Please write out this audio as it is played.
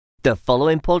The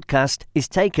following podcast is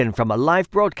taken from a live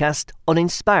broadcast on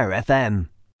Inspire FM.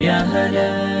 Ya hala,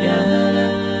 ya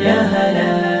hala, ya hala,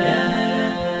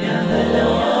 ya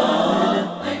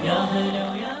hala, ya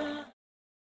hala.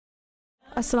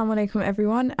 Assalamu alaikum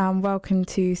everyone, and welcome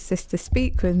to Sister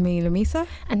Speak with me, Lamisa.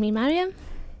 And me, Mariam.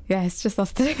 Yeah, it's just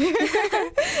us today.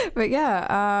 But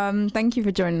yeah, thank you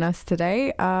for joining us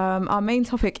today. Our main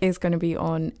topic is going to be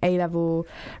on A-level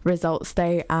results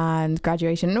day and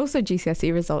graduation, and also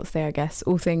GCSE results day, I guess.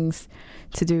 All things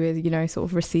to do with, sort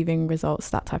of receiving results,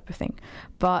 that type of thing.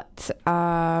 But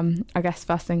I guess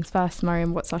first things first,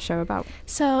 Mariam, what's our show about?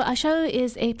 So our show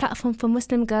is a platform for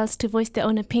Muslim girls to voice their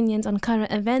own opinions on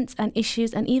current events and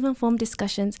issues, and even form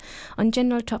discussions on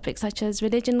general topics such as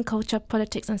religion, culture,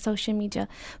 politics and social media.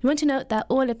 We want to note that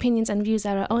all opinions and views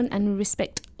are our own, and we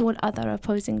respect all other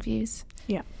opposing views.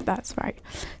 Yeah, that's right.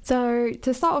 So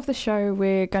to start off the show,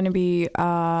 we're going to be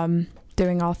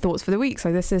doing our thoughts for the week.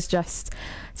 So this is just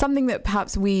something that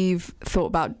perhaps we've thought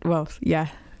about,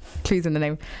 clues in the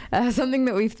name, something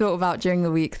that we've thought about during the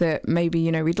week that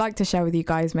maybe, we'd like to share with you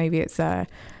guys. Maybe it's a,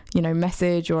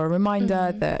 message or a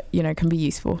reminder that, can be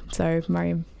useful. So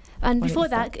Mariam. And before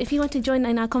that, if you want to join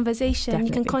in our conversation, Definitely.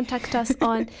 You can contact us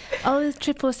on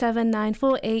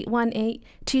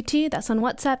 07779481822. That's on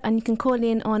WhatsApp, and you can call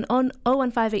in on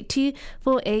 01582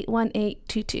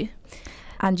 481822.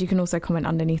 And you can also comment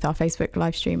underneath our Facebook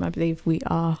live stream. I believe we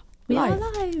are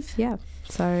live. Yeah.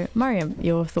 So, Mariam,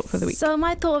 your thought for the week. So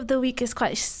my thought of the week is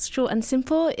quite short and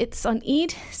simple. It's on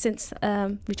Eid, since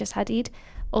we just had Eid.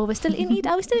 Or we're still in Eid.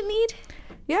 Are we still in Eid?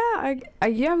 Yeah,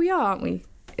 yeah, we are, aren't we?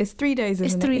 It's 3 days,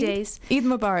 isn't it? It's 3 days. Eid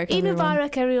Mubarak, everyone. Eid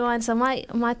Mubarak, everyone. So my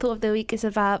thought of the week is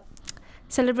about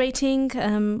celebrating.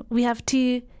 We have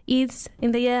 2 Eids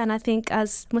in the year, and I think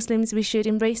as Muslims we should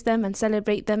embrace them and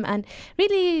celebrate them and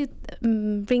really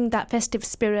bring that festive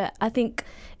spirit. I think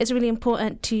it's really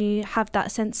important to have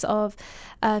that sense of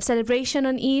celebration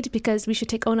on Eid, because we should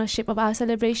take ownership of our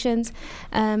celebrations,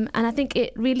 and I think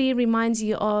it really reminds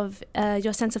you of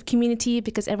your sense of community,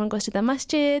 because everyone goes to the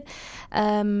masjid,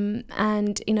 and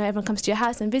everyone comes to your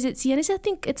house and visits you, and I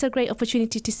think it's a great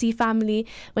opportunity to see family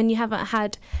when you haven't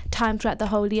had time throughout the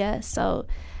whole year. So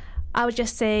I would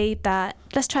just say that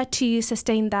let's try to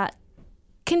sustain that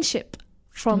kinship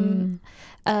from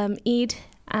Eid.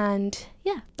 And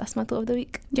yeah, that's my thought of the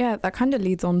week. Yeah, that kind of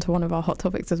leads on to one of our hot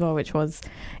topics as well, which was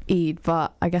Eid.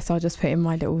 But I guess I'll just put in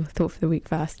my little thought for the week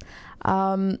first.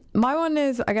 My one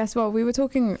is, we were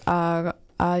talking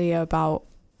earlier about,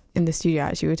 in the studio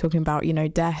actually, we were talking about,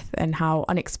 death and how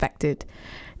unexpected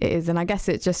it is. And I guess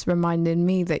it just reminded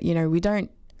me that, we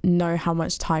don't know how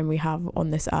much time we have on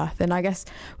this earth, and I guess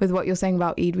with what you're saying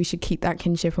about Eid, we should keep that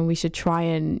kinship, and we should try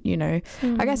and I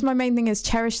guess my main thing is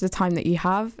cherish the time that you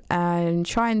have and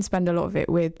try and spend a lot of it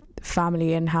with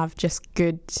family and have just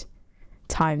good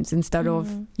times instead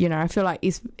of I feel like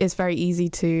it's very easy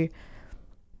to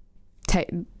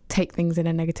take things in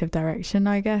a negative direction,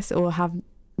 I guess, or have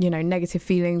negative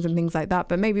feelings and things like that,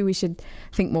 but maybe we should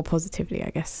think more positively, I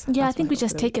guess. Yeah, I think we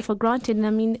just take it for granted. And I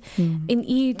mean, in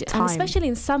Eid, and especially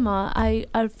in summer, I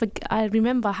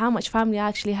remember how much family I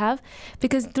actually have,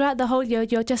 because throughout the whole year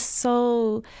you're just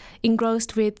so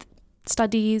engrossed with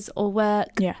studies or work,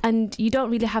 and you don't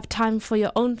really have time for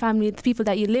your own family, the people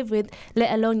that you live with,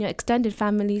 let alone your extended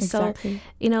family. Exactly.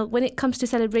 So when it comes to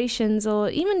celebrations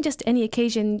or even just any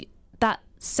occasion, that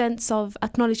sense of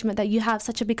acknowledgement that you have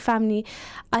such a big family,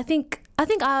 I think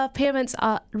our parents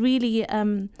are really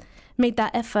made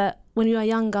that effort when we were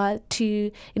younger to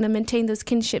maintain those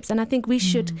kinships, and I think we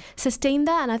should sustain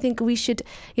that, and I think we should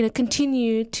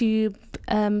continue to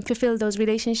fulfill those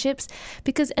relationships,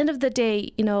 because end of the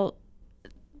day,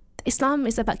 Islam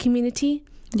is about community,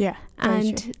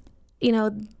 and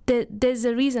there's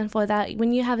a reason for that.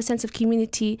 When you have a sense of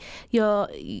community,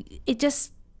 it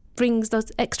just brings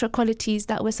those extra qualities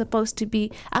that we're supposed to be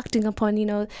acting upon,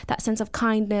 that sense of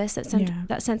kindness,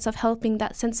 that sense of helping,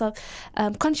 that sense of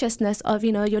consciousness of,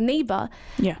 your neighbour.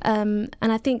 And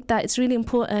I think that it's really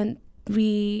important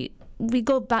we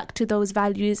go back to those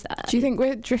values. Do you think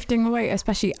we're drifting away,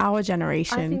 especially our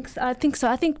generation? I think so.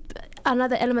 I think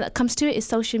another element that comes to it is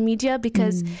social media,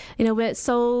 because,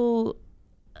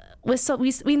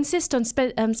 we insist on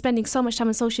spending so much time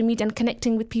on social media and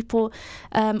connecting with people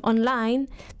online,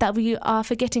 that we are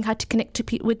forgetting how to connect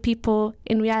with people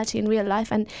in reality, in real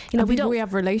life. And we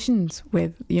have relations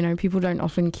with, people don't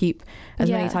often keep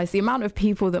as many ties. The amount of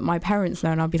people that my parents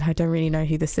know, and I'll be like, I don't really know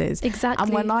who this is. Exactly.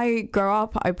 And when I grow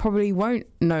up, I probably won't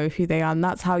know who they are, and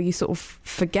that's how you sort of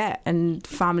forget, and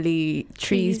family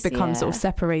trees become sort of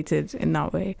separated in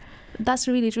that way. That's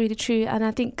really, really true. And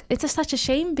I think it's such a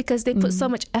shame, because they put so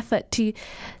much effort to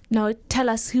tell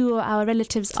us who our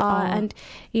relatives are, and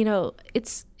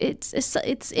it's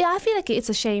I feel like it's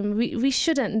a shame. We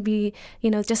shouldn't be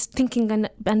just thinking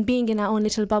and being in our own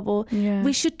little bubble.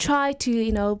 We should try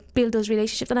to build those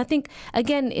relationships. And I think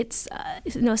again it's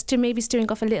maybe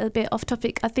steering off a little bit off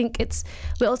topic. I think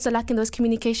we're also lacking those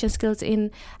communication skills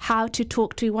in how to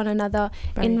talk to one another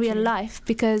in real life,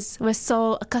 because we're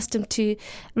so accustomed to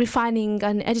refining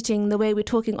and editing the way we're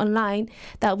talking online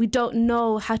that we don't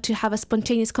know how to have a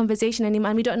spontaneous conversation anymore,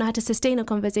 and we don't know how to sustain a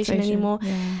conversation anymore.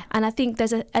 And I think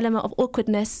there's an element of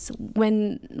awkwardness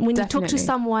when you talk to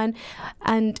someone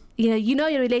and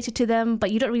you're related to them,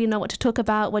 but you don't really know what to talk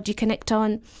about, what you connect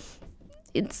on.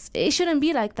 It shouldn't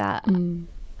be like that.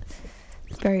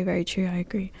 Very, very true. I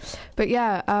agree. But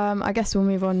I guess we'll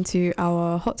move on to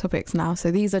our hot topics now.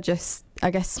 So these are just,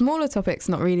 I guess, smaller topics,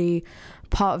 not really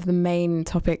part of the main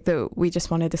topic that we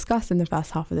just want to discuss in the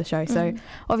first half of the show. So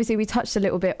obviously we touched a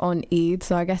little bit on Eid.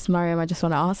 So I guess, Mariam, I just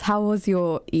want to ask, how was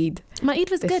your Eid? My Eid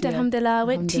was good, alhamdulillah. I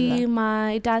went to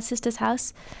my dad's sister's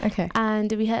house. Okay. And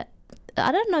we had,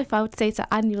 I don't know if I would say it's an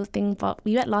annual thing, but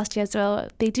we went last year as well.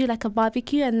 They do like a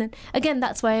barbecue, and then, again,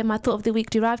 that's where my thought of the week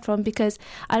derived from, because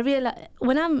I realized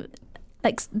when I'm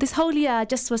like this whole year, I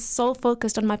just was so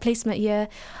focused on my placement year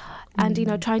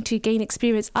and trying to gain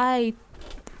experience. I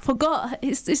forgot,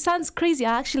 it sounds crazy,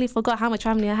 I actually forgot how much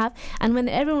family I have. And when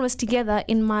everyone was together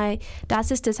in my dad's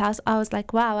sister's house, I was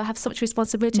like, wow, I have so much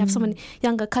responsibility. I have so many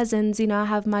younger cousins, I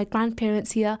have my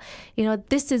grandparents here.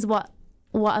 This is what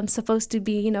I'm supposed to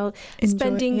be,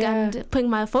 spending and putting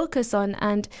my focus on.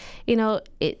 And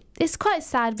it's quite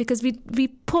sad, because we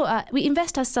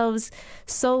invest ourselves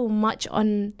so much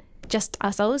on just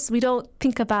ourselves. We don't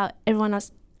think about everyone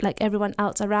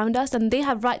else around us, and they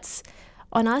have rights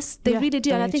on us. They really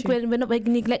do. And I think we're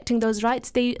neglecting those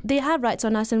rights. They have rights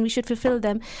on us, and we should fulfill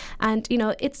them. And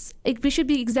we should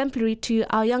be exemplary to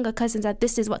our younger cousins that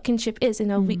this is what kinship is.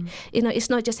 It's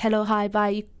not just hello, hi,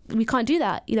 bye. We can't do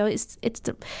that.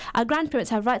 Our grandparents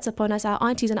have rights upon us. Our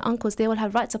aunties and uncles, they all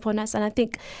have rights upon us. And I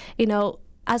think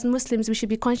as Muslims, we should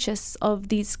be conscious of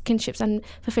these kinships and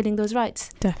fulfilling those rights.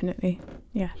 Definitely.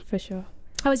 Yeah, for sure.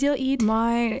 How was your Eid?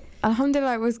 My,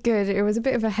 alhamdulillah, was good. It was a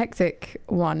bit of a hectic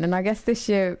one. And I guess this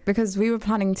year, because we were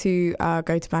planning to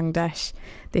go to Bangladesh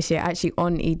this year, actually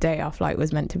on Eid day, our flight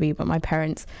was meant to be, but my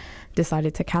parents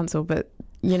decided to cancel. But,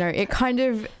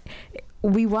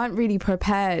 we weren't really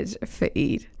prepared for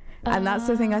Eid. And that's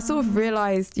the thing. I sort of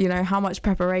realised, how much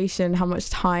preparation, how much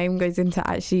time goes into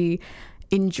actually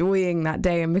enjoying that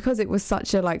day. And because it was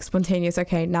such a spontaneous,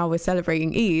 okay, now we're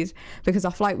celebrating Eid, because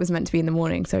our flight was meant to be in the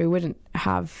morning, so we wouldn't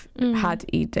have had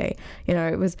Eid day.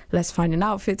 It was, let's find an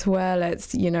outfit to wear,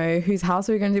 let's whose house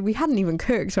are we going to do. We hadn't even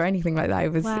cooked or anything like that.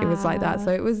 It was like that.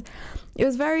 So it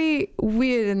was very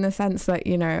weird in the sense that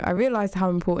I realized how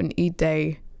important Eid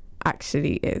day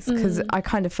actually is, because I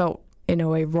kind of felt in a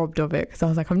way robbed of it, because I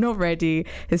was like, I'm not ready,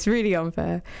 it's really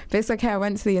unfair. But it's okay. I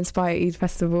went to the Inspire Eid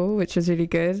Festival, which was really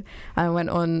good. I went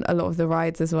on a lot of the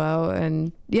rides as well,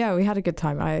 and we had a good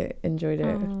time. I enjoyed it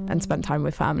and spent time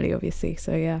with family, obviously.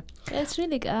 So it's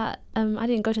really good. I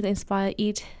didn't go to the Inspire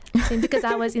Eid thing because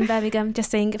I was in Birmingham,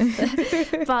 just saying.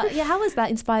 But how was that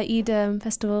Inspire Eid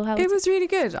festival? It was really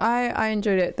good. I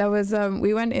enjoyed it. There was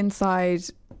we went inside,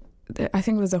 I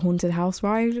think it was a haunted house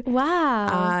ride.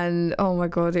 Wow. And oh my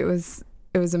God, it was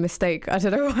a mistake. I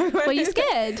don't know why. Were you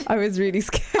scared? I was really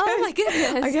scared. Oh my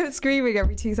goodness. I kept screaming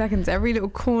every 2 seconds, every little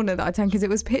corner that I turned, because it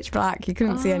was pitch black. You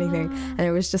couldn't see anything. And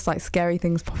it was just scary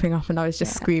things popping up, and I was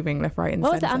just screaming left, right and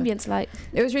centre. centre. What was the ambience like?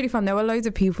 It was really fun. There were loads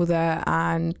of people there,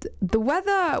 and the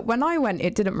weather, when I went,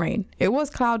 it didn't rain. It was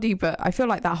cloudy, but I feel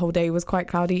like that whole day was quite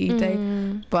cloudy Eid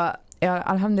day. But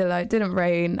alhamdulillah, it didn't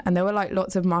rain, and there were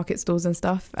lots of market stalls and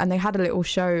stuff, and they had a little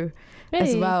show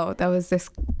as well. There was this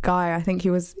guy, I think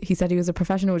he said he was a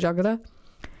professional juggler,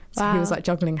 so he was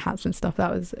juggling hats and stuff. That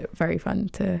was very fun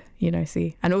to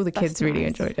see, and all the kids really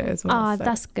enjoyed it as well. So.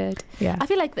 That's good. I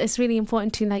feel like it's really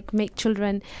important to make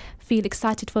children feel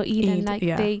excited for Eid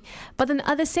and but then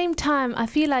at the same time I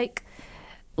feel like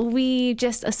we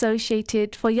just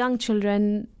associated for young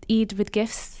children Eid with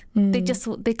gifts.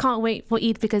 They can't wait for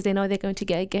Eid because they know they're going to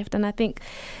get a gift. And I think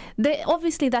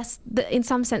in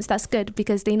some sense that's good,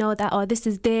 because they know that this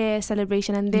is their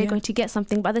celebration and they're going to get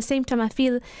something. But at the same time I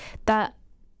feel that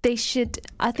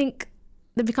I think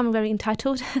they're becoming very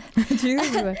entitled. Do you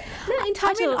think so? Not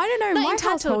entitled. I don't know. Not my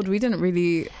household, we didn't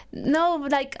really. No,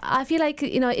 I feel like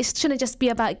it shouldn't just be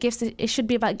about gifts. It should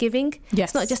be about giving. Yes,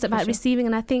 it's not just about receiving.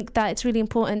 And I think that it's really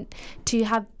important to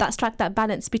strike that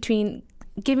balance between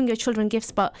giving your children gifts,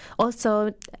 but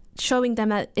also showing them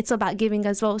that it's about giving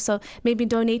as well. So maybe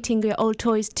donating your old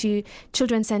toys to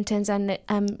children's centres, and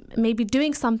maybe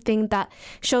doing something that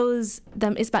shows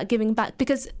them it's about giving back.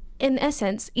 Because in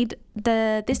essence,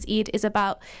 this Eid is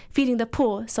about feeding the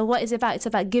poor. So what is it about? It's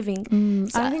about giving.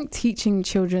 So I think teaching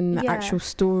children the actual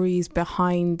stories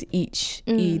behind each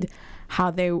Eid, how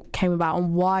they came about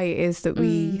and why it is that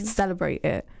we celebrate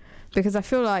it. Because I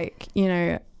feel like, you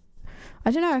know,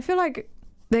 I don't know, I feel like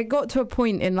they got to a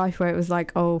point in life where it was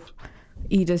like, oh,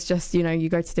 Eid is just, you know, you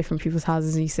go to different people's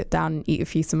houses and you sit down and eat a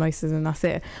few samosas and that's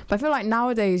it. But I feel like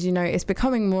nowadays, you know, it's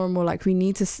becoming more and more like we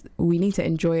need to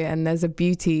enjoy it, and there's a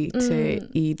beauty to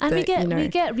Eid. And that, we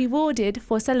get rewarded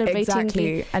for celebrating.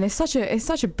 Exactly. And it's such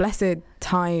a blessed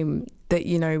time that,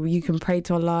 you know, you can pray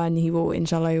to Allah and He will,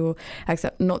 inshallah, will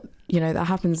accept. Not, you know, that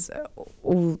happens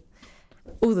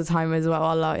all the time as well.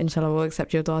 Allah, inshallah, will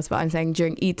accept your du'as. But I'm saying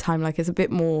during Eid time, like, it's a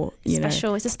bit more, you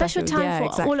special. know, it's a special time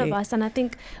for all of us, and I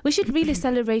think we should really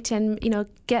celebrate and, you know,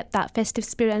 get that festive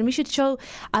spirit, and we should show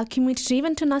our community,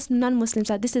 even to us non-Muslims,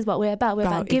 that this is what we're about. We're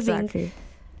about giving. Exactly.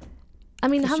 I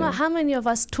mean, how many of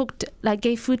us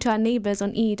gave food to our neighbours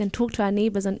on Eid and talked to our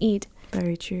neighbours on Eid?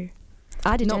 Very true.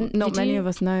 I didn't. Not many of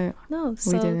us know. No,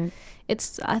 so we didn't.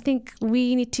 I think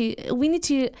we need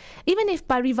to, even if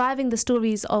by reviving the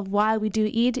stories of why we do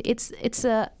Eid, it's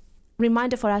a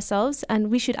reminder for ourselves, and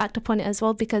we should act upon it as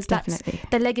well, because Definitely.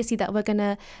 That's the legacy that we're going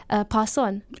to pass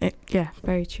on. Yeah,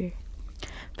 very true.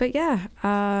 But yeah,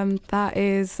 that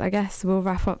is, I guess we'll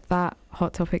wrap up that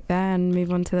hot topic there and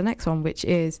move on to the next one, which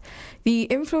is the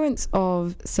influence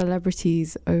of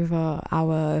celebrities over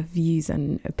our views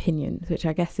and opinions, which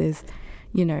I guess is,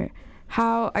 you know,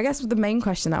 I guess the main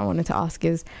question that I wanted to ask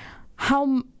is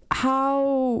how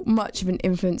much of an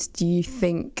influence do you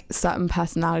think certain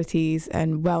personalities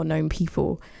and well-known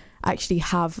people actually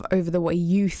have over the way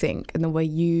you think and the way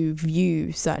you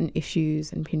view certain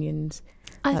issues and opinions,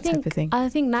 type of thing? I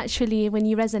think naturally when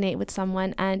you resonate with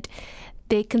someone and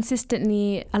they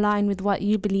consistently align with what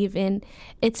you believe in,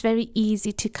 it's very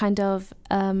easy to kind of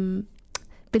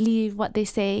believe what they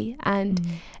say and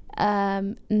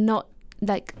not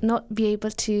be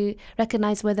able to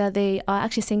recognize whether they are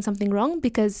actually saying something wrong,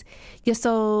 because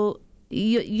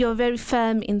you're very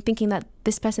firm in thinking that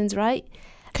this person's right.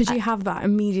 Because you have that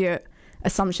immediate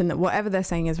assumption that whatever they're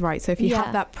saying is right. So if you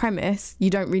have that premise, you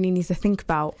don't really need to think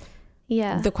about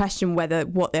the question whether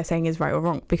what they're saying is right or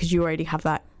wrong, because you already have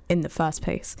that in the first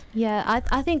place. Yeah,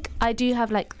 I think I do have,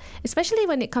 like, especially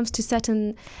when it comes to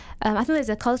certain, I think there's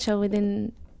a culture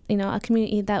within, you know, our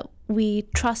community that we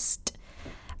trust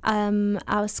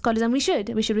our scholars, and we should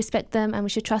respect them and we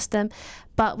should trust them,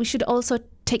 but we should also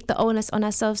take the onus on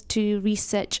ourselves to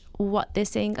research what they're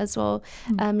saying as well.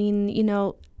 I mean, you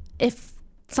know, if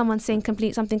someone's saying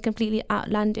something completely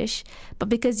outlandish, but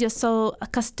because you're so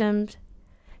accustomed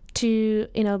to,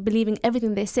 you know, believing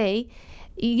everything they say,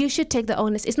 you should take the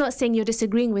onus. It's not saying you're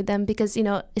disagreeing with them, because, you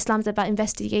know, Islam's about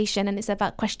investigation and it's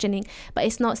about questioning, but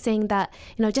it's not saying that,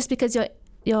 you know, just because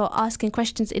you're asking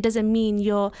questions, it doesn't mean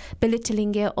you're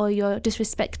belittling it or you're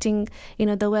disrespecting, you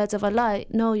know, the words of Allah.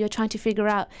 No, you're trying to figure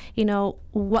out, you know,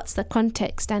 what's the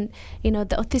context and, you know,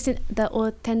 the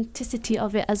authenticity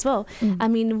of it as well. I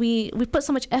mean, we put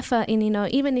so much effort in, you know,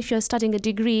 even if you're studying a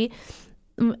degree,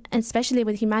 especially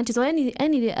with humanities or any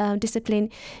discipline,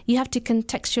 you have to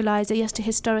contextualize it, you have to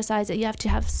historicize it, you have to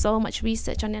have so much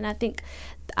research on it. And I think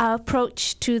our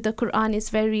approach to the Quran is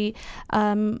very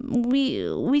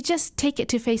we just take it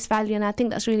to face value, and I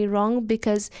think that's really wrong,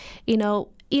 because, you know,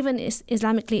 even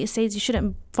Islamically it says you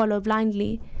shouldn't follow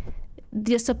blindly.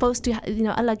 You're supposed to, you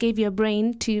know, Allah gave you a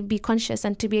brain to be conscious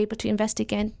and to be able to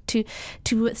investigate, to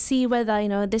see whether, you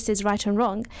know, this is right and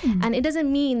wrong. And it doesn't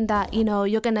mean that, you know,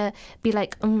 you're gonna be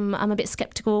like, I'm a bit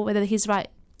skeptical whether he's right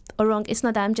or wrong. It's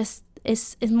not that.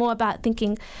 It's more about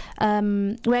thinking,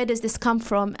 where does this come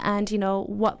from, and, you know,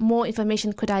 what more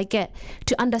information could I get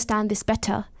to understand this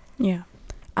better. Yeah.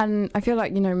 And I feel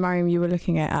like, you know, Mariam, you were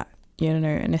looking at, you know,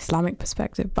 an Islamic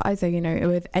perspective, but I say, you know,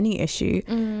 with any issue,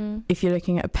 if you're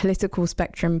looking at a political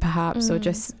spectrum perhaps, or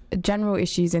just general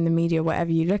issues in the media,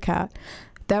 whatever you look at,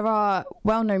 there are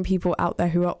well-known people out there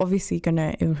who are obviously going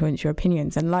to influence your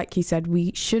opinions. And like you said,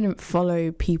 we shouldn't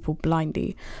follow people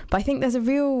blindly. But I think there's a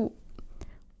real,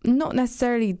 not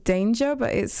necessarily danger,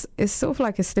 but it's sort of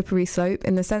like a slippery slope,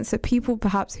 in the sense that people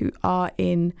perhaps who are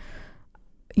in,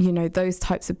 you know, those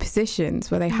types of positions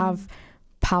where they have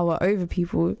power over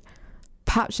people,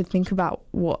 perhaps should think about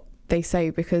what they say,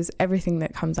 because everything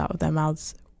that comes out of their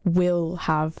mouths will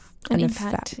have an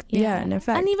impact. effect. Yeah, an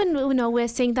effect. And even, we're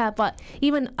saying that, but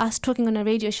even us talking on a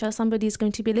radio show, somebody's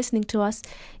going to be listening to us,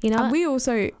 And we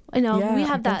also, we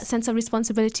have that sense of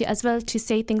responsibility as well to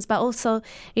say things, but also,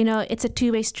 it's a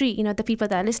two-way street. The people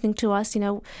that are listening to us,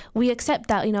 we accept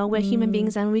that, we're human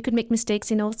beings and we could make mistakes.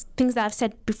 Things that I've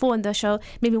said before in the show,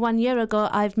 maybe 1 year ago,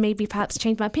 I've maybe perhaps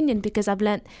changed my opinion because I've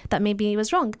learned that maybe it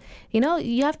was wrong.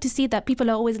 You have to see that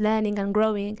people are always learning and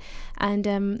growing,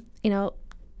 and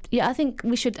I think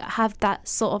we should have that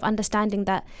sort of understanding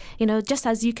that, just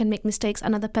as you can make mistakes,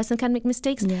 another person can make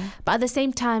mistakes. Yeah. But at the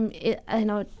same time,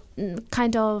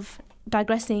 kind of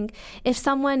digressing, if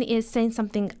someone is saying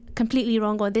something completely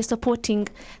wrong, or they're supporting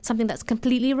something that's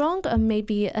completely wrong, or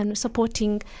maybe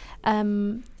supporting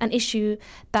an issue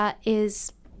that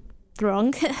is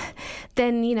wrong,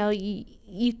 then, you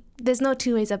there's no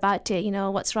two ways about it.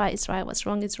 What's right is right, what's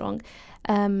wrong is wrong.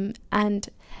 And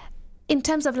in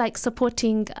terms of like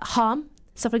supporting harm,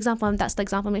 so for example, that's the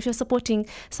example, if you're supporting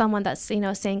someone that's,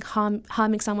 saying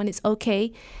harming someone is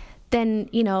okay, then,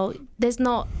 there's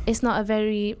no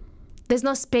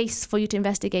space for you to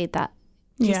investigate that.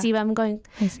 Do you see where I'm going?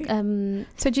 I see.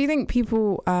 So do you think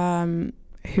people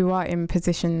who are in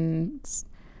positions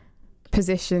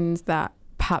that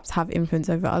perhaps have influence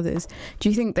over others, do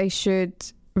you think they should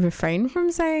refrain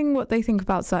from saying what they think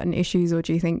about certain issues, or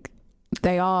do you think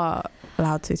they are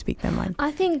allowed to speak their mind?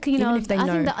 I think, think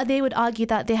that they would argue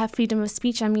that they have freedom of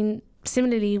speech. I mean,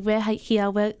 similarly, we're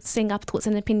saying our thoughts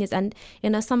and opinions, and,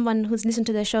 someone who's listened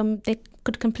to the show, they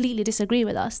could completely disagree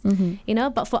with us,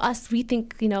 but for us, we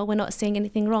think, we're not saying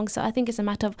anything wrong. So I think it's a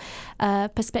matter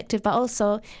of perspective, but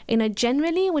also,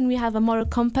 generally, when we have a moral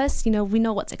compass, we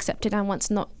know what's accepted and what's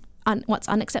not, what's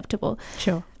unacceptable.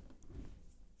 Sure.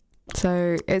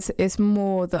 So it's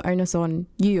more the onus on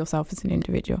you yourself as an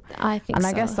individual. I think and so.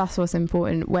 I guess that's what's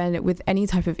important when with any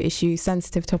type of issue,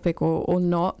 sensitive topic or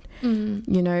not,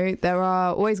 there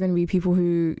are always going to be people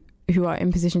who are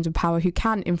in positions of power who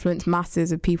can influence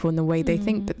masses of people in the way they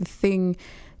think. But the thing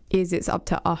is, it's up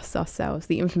to us ourselves.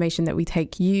 The information that we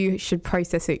take, you should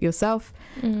process it yourself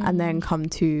and then come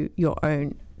to your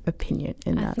own opinion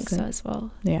in that sense. I think so as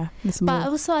well. Yeah. But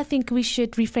also I think we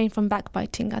should refrain from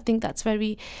backbiting. I think it's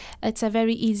a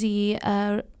very easy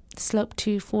slope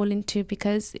to fall into,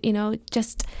 because, for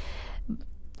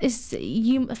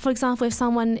example, if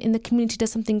someone in the community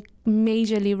does something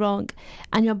majorly wrong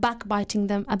and you're backbiting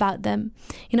them about them,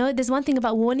 there's one thing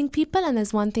about warning people and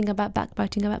there's one thing about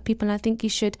backbiting about people. And I think you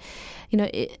should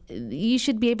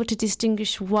be able to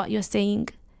distinguish what you're saying.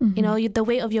 The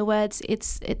weight of your words,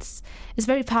 it's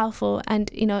very powerful, and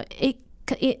it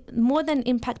more than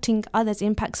impacting others,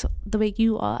 impacts the way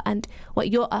you are and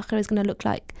what your akhirah is going to look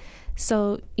like.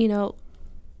 So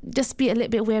just be a little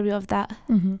bit wary of that.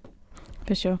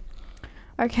 For sure.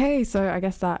 Okay, so I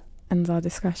guess that ends our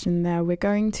discussion there. We're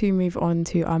going to move on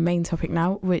to our main topic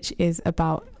now, which is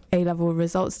about A-level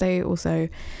results day, also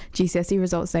GCSE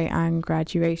results day and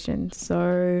graduation.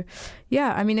 So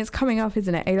yeah, I mean, it's coming up,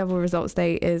 isn't it? A-level results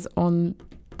day is on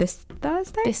this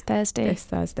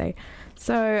Thursday.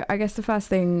 So I guess the first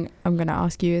thing I'm going to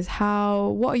ask you is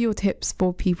what are your tips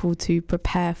for people to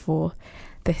prepare for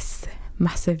this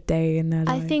massive day in their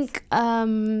lives? I think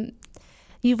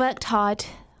you worked hard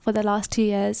for the last 2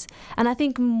 years, and I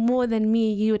think more than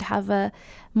me, you would have a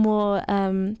more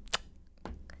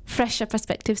fresher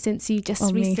perspective since you just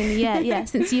recently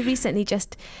since you recently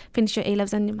just finished your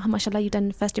A-levels, and mashallah, you've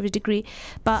done first year degree.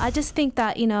 But I just think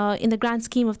that, in the grand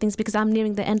scheme of things, because I'm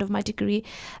nearing the end of my degree,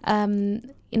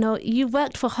 you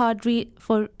worked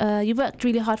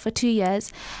really hard for 2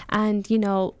 years, and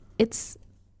it's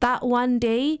that one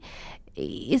day,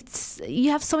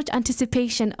 you have so much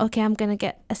anticipation. Okay, I'm gonna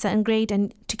get a certain grade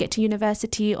and to get to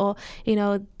university, or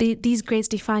these grades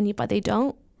define you, but they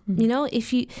don't.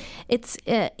 It's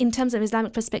in terms of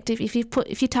Islamic perspective, if you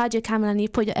tied your camel and you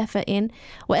put your effort in,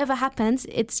 whatever happens,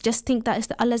 it's just think that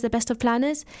Allah's the best of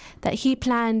planners, that He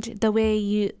planned the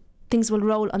way things will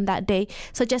roll on that day.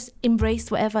 So just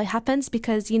embrace whatever happens,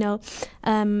 because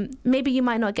maybe you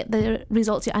might not get the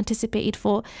results you anticipated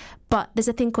for, but there's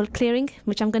a thing called clearing,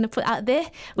 which I'm going to put out there,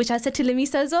 which I said to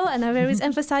Lamisa as well, and I've always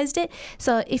emphasized it.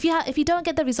 So if you don't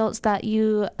get the results that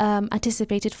you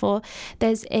anticipated for,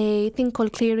 there's a thing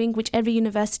called clearing, which every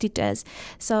university does.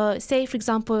 So say, for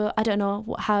example, I don't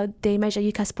know how they measure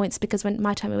UCAS points, because when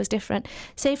my time it was different.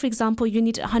 Say, for example, you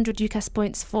need 100 UCAS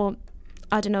points for,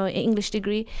 I don't know, an English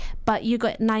degree, but you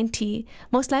got 90,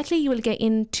 most likely you will get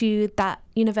into that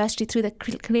university through the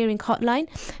clearing hotline,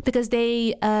 because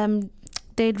they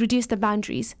reduce the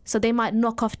boundaries. So they might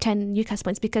knock off 10 UCAS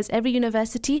points, because every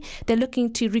university, they're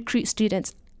looking to recruit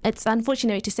students it's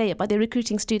unfortunate to say it, but they're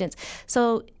recruiting students.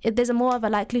 So there's more of a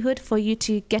likelihood for you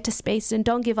to get a space, and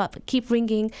don't give up. Keep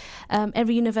ringing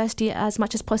every university as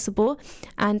much as possible,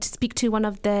 and speak to one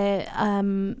of the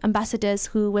ambassadors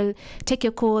who will take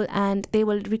your call, and they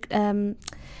will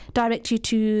direct you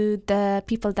to the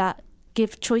people that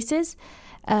give choices.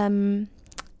 And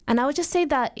I would just say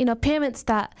that, parents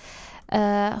that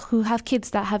who have kids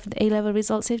that have the A-level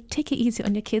results, so take it easy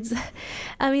on your kids.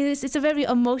 I mean, it's a very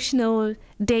emotional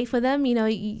day for them.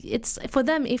 It's for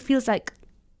them, it feels like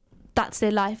that's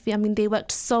their life. I mean, they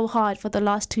worked so hard for the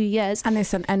last 2 years, and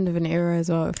it's an end of an era as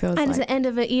well. It feels like. It's the end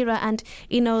of an era, and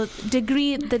the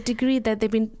degree that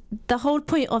they've been. The whole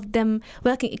point of them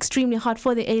working extremely hard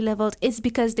for the A-levels is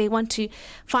because they want to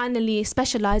finally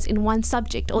specialize in one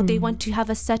subject, or they want to have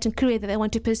a certain career that they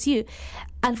want to pursue.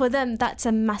 And for them, that's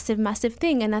a massive, massive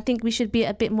thing. And I think we should be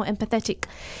a bit more empathetic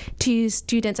to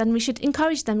students, and we should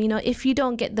encourage them. If you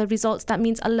don't get the results, that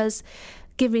means Allah's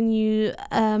given you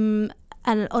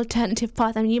an alternative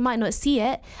path. I mean, you might not see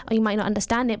it, or you might not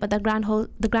understand it, but the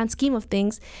grand scheme of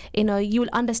things, you will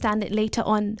understand it later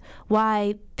on,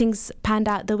 why things panned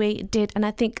out the way it did. And I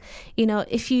think,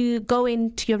 if you go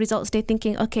into your results day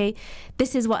thinking, okay,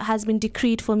 this is what has been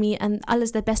decreed for me, and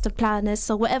Allah's the best of planners,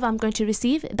 so whatever I'm going to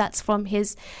receive, that's from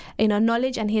His,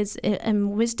 knowledge and His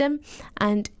wisdom,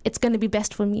 and it's going to be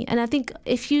best for me. And I think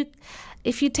if you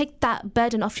take that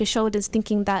burden off your shoulders,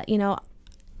 thinking that,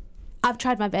 I've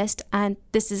tried my best, and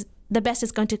this is the best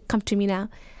is going to come to me now.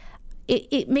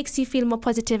 It makes you feel more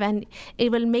positive, and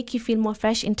it will make you feel more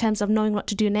fresh in terms of knowing what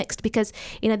to do next, because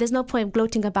there's no point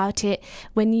gloating about it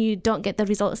when you don't get the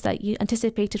results that you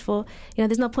anticipated for.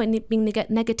 There's no point in being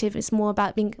negative. It's more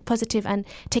about being positive and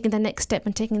taking the next step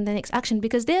and taking the next action,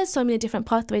 because there's so many different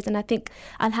pathways. And I think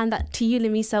I'll hand that to you,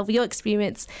 Lamisa, for your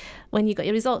experience when you got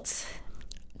your results.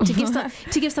 To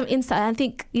give some insight. I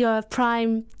think you're a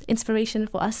prime inspiration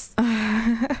for us.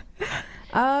 Well,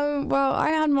 I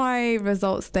had my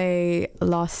results day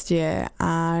last year,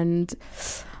 and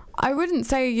I wouldn't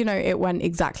say, it went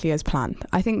exactly as planned.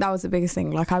 I think that was the biggest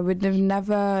thing. Like, I would have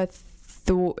never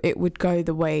thought it would go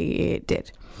the way it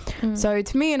did. So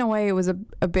to me, in a way, it was a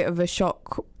bit of a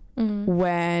shock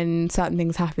when certain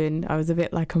things happened. I was a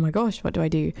bit like, oh my gosh, what do I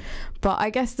do? But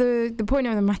I guess the point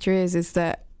of the matter is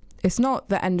that it's not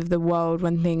the end of the world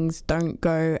when things don't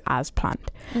go as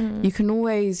planned. You can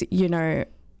always, there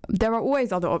are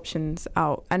always other options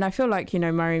out. And I feel like,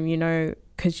 Mariam,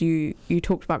 because you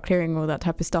talked about clearing all that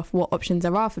type of stuff, what options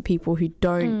there are for people who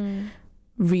don't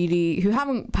who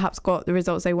haven't perhaps got the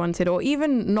results they wanted, or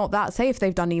even not that, say if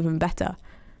they've done even better,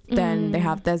 then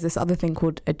there's this other thing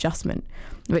called adjustment,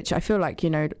 which I feel like,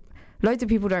 loads of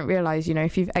people don't realise,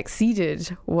 if you've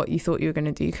exceeded what you thought you were going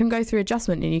to do, you can go through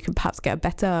adjustment and you can perhaps get a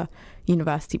better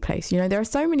university place. There are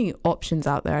so many options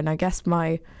out there. And I guess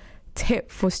my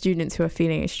tip for students who are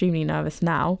feeling extremely nervous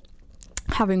now,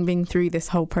 having been through this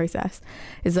whole process,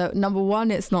 is that number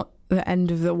one, it's not the end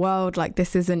of the world. Like,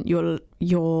 this isn't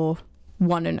your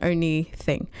one and only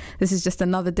thing. This is just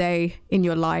another day in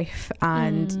your life,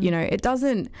 and it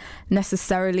doesn't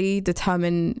necessarily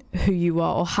determine who you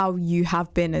are or how you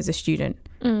have been as a student.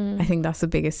 I think that's the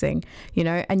biggest thing,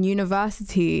 and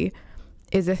university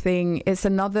is a thing. It's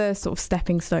another sort of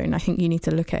stepping stone. I think you need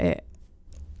to look at it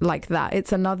like that.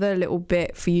 It's another little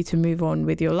bit for you to move on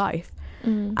with your life,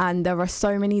 and there are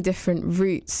so many different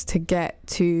routes to get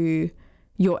to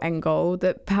your end goal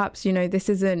that perhaps this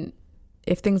isn't,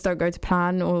 if things don't go to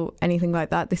plan or anything like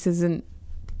that, this isn't,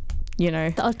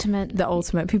 the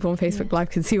ultimate. People on Facebook Live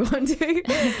can see what I'm doing.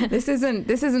 This isn't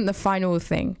the final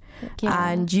thing.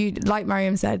 And you, like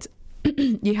Mariam said,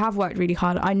 you have worked really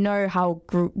hard. I know how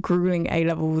grueling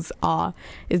A-levels are.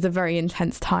 It's a very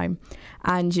intense time,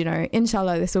 and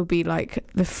inshallah this will be like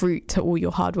the fruit to all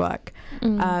your hard work,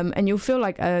 and you'll feel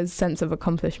like a sense of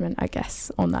accomplishment, I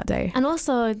guess, on that day. And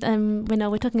also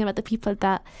we're talking about the people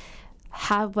that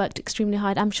have worked extremely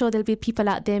hard. I'm sure there'll be people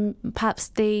out there, perhaps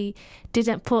they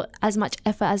didn't put as much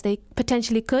effort as they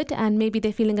potentially could, and maybe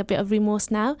they're feeling a bit of remorse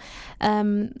now.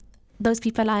 Those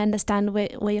people, I understand where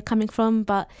you're coming from,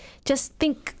 but just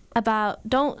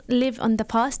don't live on the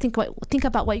past. Think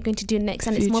about what you're going to do next,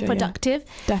 and it's more productive.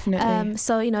 Yeah, definitely.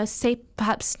 So say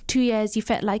perhaps 2 years you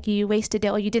felt like you wasted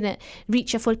it, or you didn't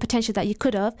reach your full potential that you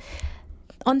could have.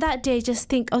 On that day, just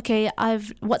think, okay,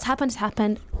 what's happened has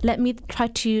happened. Let me try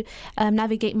to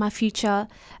navigate my future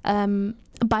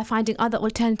by finding other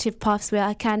alternative paths where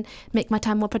I can make my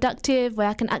time more productive, where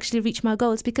I can actually reach my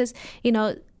goals. Because,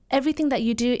 everything that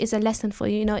you do is a lesson for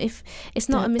you. If it's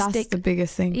not a mistake, that's the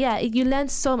biggest thing. Yeah, you learn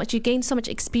so much, you gain so much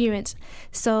experience.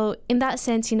 So in that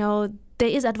sense, there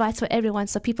is advice for everyone.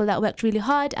 So people that worked really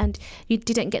hard and you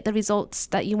didn't get the results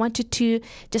that you wanted to,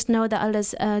 just know that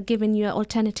Allah's given you an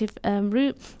alternative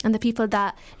route. And the people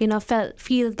that, you know,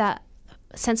 feel that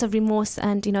sense of remorse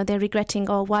and, you know, they're regretting,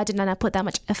 oh, why didn't I put that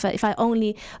much effort? If I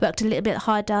only worked a little bit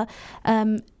harder,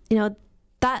 you know,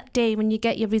 that day when you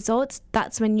get your results,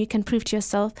 that's when you can prove to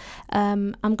yourself,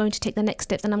 I'm going to take the next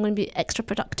steps and I'm going to be extra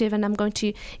productive and I'm going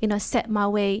to, you know, set my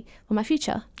way for my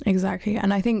future. Exactly.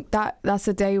 And I think that's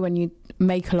a day when you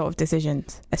make a lot of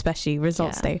decisions, especially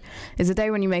results day. It's a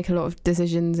day when you make a lot of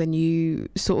decisions and you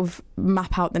sort of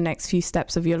map out the next few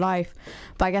steps of your life.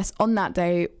 But I guess on that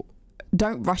day,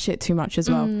 don't rush it too much as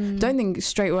well. Don't think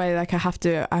straight away like I have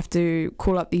to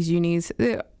call up these unis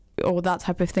or that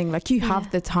type of thing. Like, you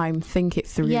have the time, think it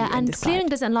through. And clearing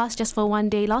doesn't last just for one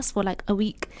day, it lasts for like a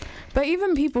week. But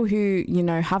even people who, you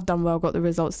know, have done well, got the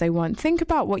results they want, think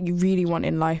about what you really want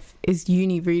in life. Is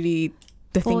uni really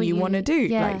the thing you want to do?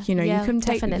 Like, you know,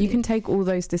 you can take all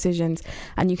those decisions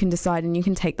and you can decide and you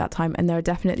can take that time, and there are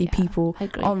definitely people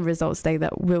on results day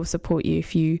that will support you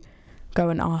if you go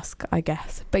and ask, I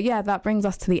guess. But yeah, that brings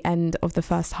us to the end of the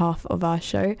first half of our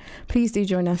show. Please do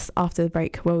join us after the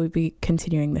break where we'll be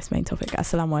continuing this main topic.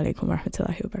 Assalamu alaikum wa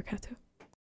rahmatullahi wa barakatuh.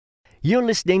 You're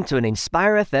listening to an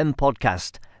Inspire FM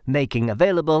podcast, making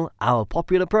available our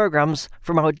popular programs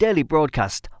from our daily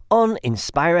broadcast on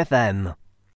Inspire FM.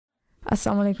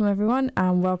 Assalamu alaikum everyone,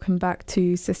 and welcome back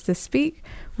to Sisters Speak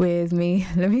with me,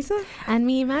 Lamisa. And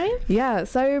me, Mariam. Yeah,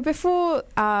 so before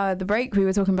the break, we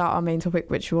were talking about our main topic,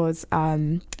 which was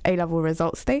A-level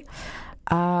results day.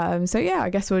 So yeah, I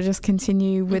guess we'll just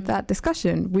continue with that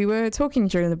discussion. We were talking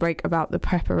during the break about the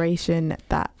preparation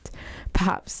that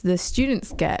perhaps the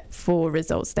students get for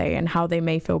results day and how they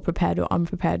may feel prepared or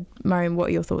unprepared. Mariam, what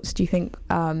are your thoughts? Do you think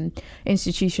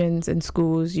institutions and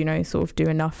schools, you know, sort of do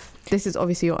enough? This is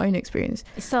obviously your own experience.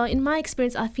 So in my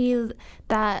experience, I feel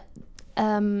that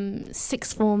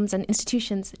sixth forms and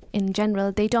institutions in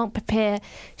general, they don't prepare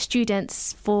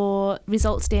students for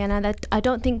results day, and I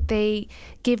don't think they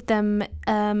give them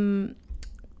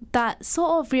that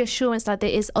sort of reassurance that there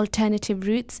is alternative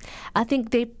routes. I think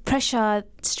they pressure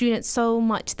students so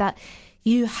much that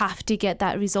you have to get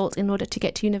that result in order to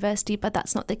get to university, but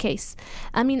that's not the case.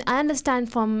 I mean, I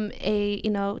understand from a, you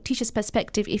know, teacher's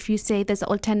perspective, if you say there's an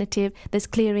alternative, there's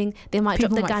clearing, they might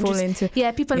drop the ganges.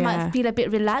 People might feel a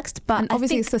bit relaxed, but and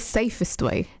obviously it's the safest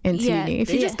way into uni.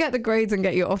 If you just get the grades and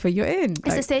get your offer, you're in.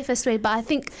 It's the safest way, but I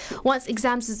think once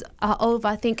exams are over,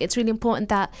 I think it's really important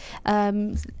that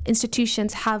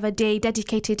institutions have a day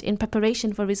dedicated in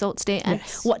preparation for results day and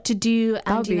what to do,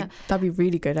 and that'd be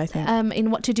really good, I think.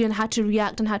 In what to do and how to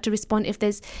react and how to respond if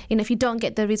there's, you know, if you don't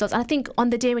get the results. I think on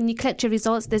the day when you collect your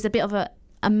results, there's a bit of a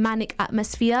manic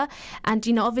atmosphere, and,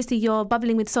 you know, obviously you're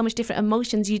bubbling with so much different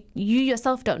emotions. You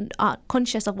yourself aren't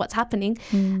conscious of what's happening,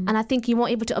 and I think you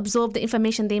won't able to absorb the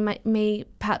information they may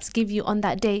perhaps give you on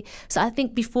that day. So I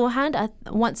think beforehand,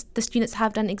 once the students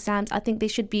have done exams, I think there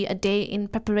should be a day in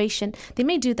preparation. They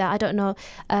may do that, I don't know.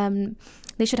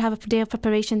 They should have a day of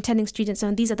preparation, telling students,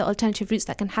 and these are the alternative routes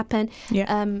that can happen. You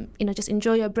know, just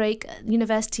enjoy your break.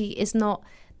 University is not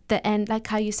the end, like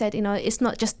how you said, you know, it's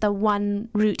not just the one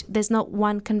route. There's not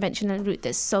one conventional route.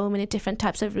 There's so many different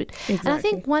types of route. Exactly. And I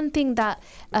think one thing that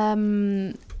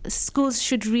schools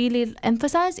should really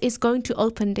emphasize is going to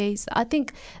open days. I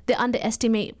think they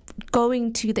underestimate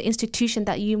going to the institution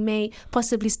that you may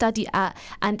possibly study at,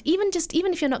 and even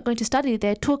if you're not going to study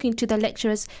there, talking to the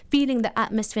lecturers, feeling the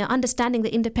atmosphere, understanding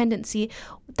the independency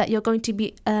that you're going to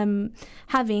be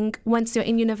having once you're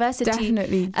in university.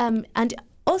 Definitely. And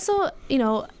also, you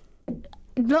know,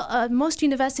 most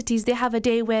universities, they have a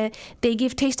day where they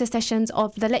give taster sessions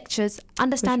of the lectures,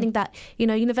 understanding that, you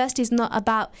know, university is not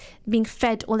about being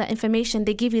fed all that information.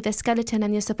 They give you the skeleton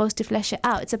and you're supposed to flesh it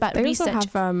out. It's about research. They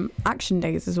also have action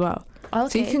days as well.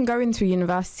 So you can go into a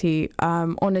university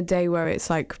on a day where it's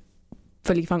like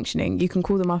fully functioning. You can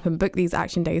call them up and book these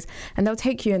action days, and they'll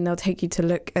take you to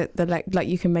look at the like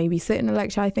you can maybe sit in a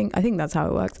lecture. I think that's how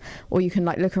it works, or you can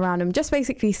like look around and just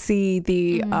basically see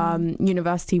the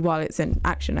university while it's in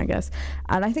action, I guess.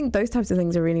 And I think those types of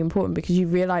things are really important, because you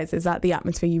realize is that the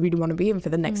atmosphere you really want to be in for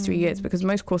the next 3 years, because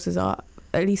most courses are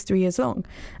at least 3 years long,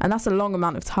 and that's a long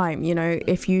amount of time. You know,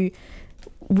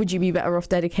 would you be better off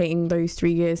dedicating those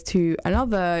 3 years to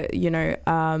another, you know,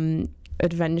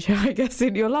 adventure, I guess,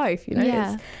 in your life? You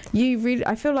know,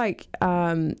 I feel like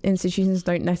institutions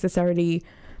don't necessarily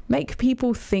make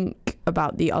people think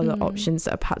about the other options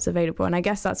that are perhaps available, and I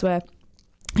guess that's where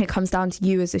it comes down to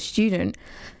you as a student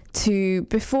to,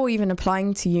 before even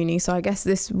applying to uni. So I guess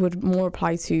this would more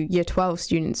apply to year 12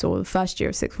 students or the first year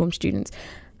of sixth form students.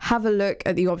 Have a look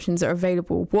at the options that are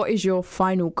available. What is your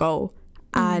final goal?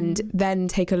 and then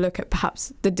take a look at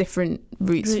perhaps the different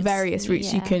various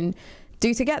routes you can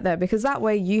do to get there, because that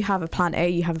way you have a plan A,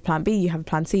 you have a plan B, you have a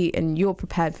plan C, and you're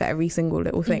prepared for every single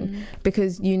little thing,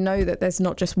 because you know that there's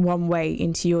not just one way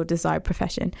into your desired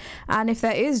profession. And if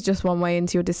there is just one way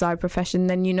into your desired profession,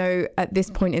 then you know at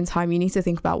this point in time you need to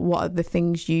think about what are the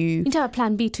things you need to have a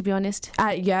plan B, to be honest.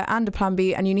 And a plan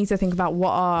B, and you need to think about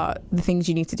what are the things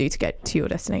you need to do to get to your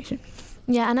destination.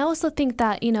 Yeah, and I also think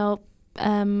that, you know,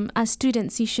 as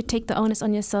students, you should take the onus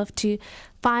on yourself to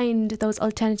find those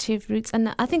alternative routes.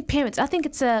 And I think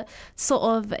it's a sort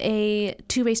of a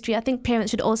two-way street. I think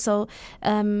parents should also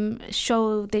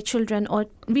show their children or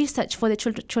research for their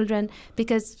children,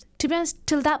 because to be honest,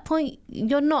 till that point,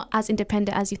 you're not as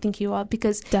independent as you think you are,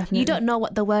 because you don't know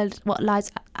what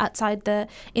lies outside the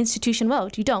institution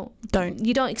world. You don't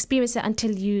experience it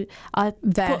until you are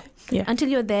there. Until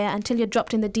you're there, until you're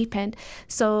dropped in the deep end.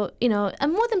 So, you know,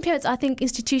 and more than parents, I think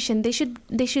institution, they should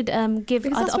give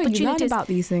because other opportunities. You learn about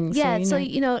these things. Yeah, so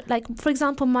you know, like for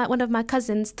example, one of my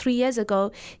cousins 3 years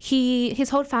ago, his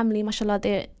whole family, mashallah,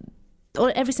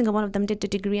 every single one of them did the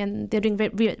degree, and they're doing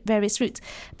various routes,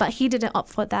 but he didn't opt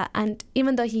for that. And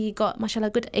even though he got, mashallah,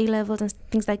 good A levels and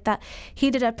things like that, he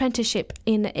did an apprenticeship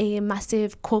in a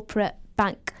massive corporate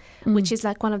bank, which is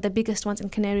like one of the biggest ones in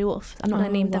Canary Wharf. I'm not going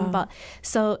to name them, but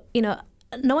so, you know,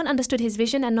 no one understood his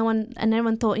vision, and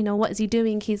everyone thought, you know, what is he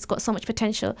doing? He's got so much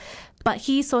potential. But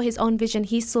he saw his own vision.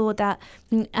 He saw that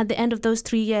at the end of those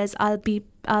 3 years, I'll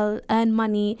earn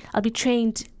money, I'll be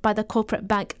trained by the corporate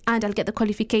bank, and I'll get the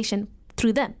qualification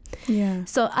through them. Yeah.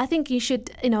 So I think you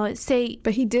should, you know, say...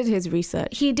 But he did his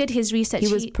research. He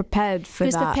was prepared for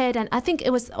that. He was prepared, and I think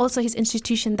it was also his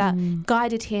institution that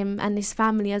guided him and his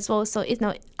family as well. So, you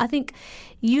know, I think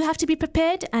you have to be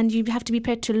prepared, and you have to be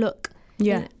prepared to look.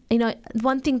 Yeah. You know,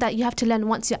 one thing that you have to learn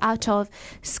once you're out of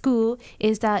school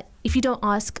is that if you don't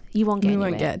ask, you won't get anywhere.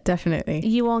 You won't get, definitely.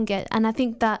 You won't get. And I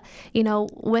think that, you know,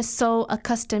 we're so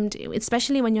accustomed,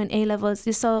 especially when you're in A-levels,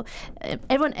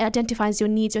 everyone identifies your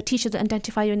needs, your teachers will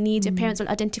identify your needs, your parents will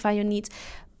identify your needs,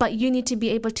 but you need to be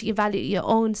able to evaluate your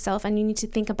own self, and you need to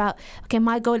think about, okay,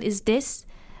 my goal is this.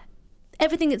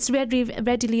 Everything is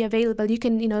readily available. You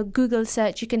can, you know, Google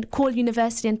search, you can call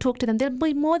university and talk to them. They'll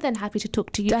be more than happy to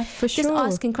talk to you. For Just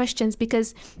asking questions,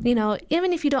 because, you know,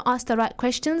 even if you don't ask the right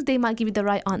questions, they might give you the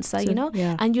right answer, you know,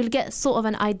 and you'll get sort of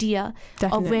an idea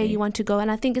of where you want to go.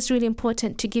 And I think it's really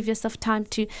important to give yourself time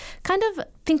to kind of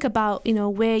think about, you know,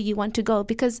 where you want to go,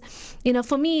 because, you know,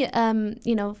 for me,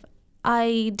 you know,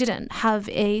 I didn't have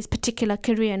a particular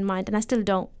career in mind, and I still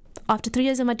don't. After 3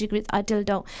 years of my degree, I still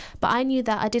don't. But I knew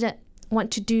that I didn't want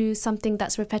to do something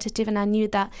that's repetitive, and I knew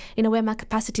that, you know, where my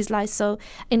capacities lie. So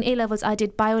in A-levels I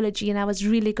did biology, and I was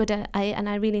really good at it, and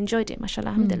I really enjoyed it,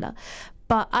 mashallah, alhamdulillah.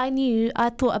 But I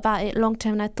thought about it long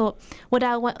term, and I thought,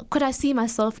 could I see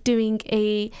myself doing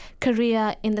a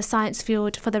career in the science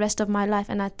field for the rest of my life?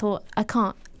 And I thought,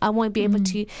 I won't be able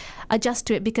to adjust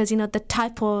to it, because, you know, the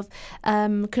type of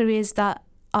careers that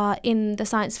are in the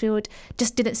science field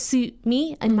just didn't suit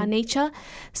me and my nature.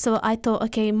 So I thought,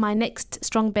 okay, my next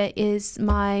strong bet is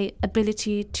my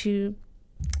ability to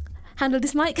handle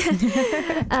this mic.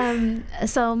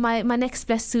 So my next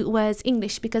best suit was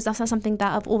English, because that's not something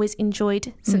that I've always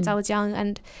enjoyed since I was young,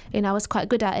 and, you know, I was quite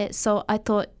good at it. So I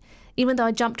thought, even though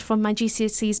I jumped from my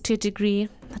GCSEs to a degree,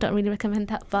 I don't really recommend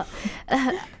that, but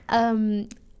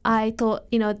I thought,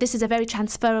 you know, this is a very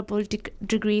transferable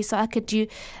degree, so I could do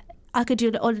a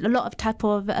lot of type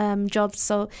of jobs.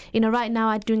 So, you know, right now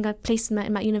I'm doing a placement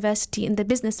in my university in the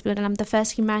business field, and I'm the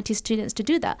first humanities students to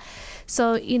do that.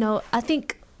 So, you know, I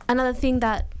think another thing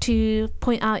that to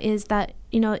point out is that,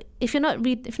 you know, if you're not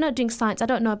doing science, I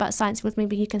don't know about science field,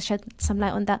 maybe you can shed some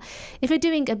light on that. If you're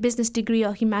doing a business degree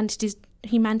or humanities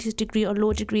degree or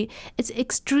law degree, it's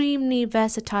extremely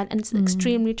versatile, and it's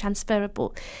extremely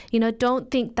transferable. You know, don't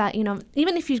think that, you know,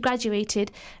 even if you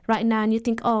graduated right now and you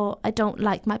think, oh, I don't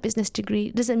like my business degree,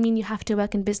 it doesn't mean you have to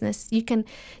work in business. You can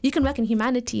work in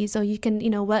humanities, or you can,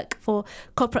 you know, work for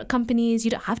corporate companies.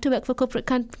 You don't have to work for corporate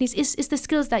companies. It's the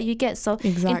skills that you get. So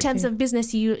in terms of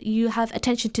business, you have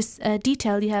attention to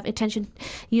detail,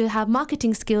 you have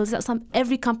marketing skills.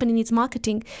 Every company needs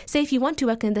marketing. Say if you want to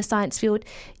work in the science field,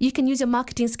 you can use your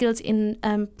marketing skills in,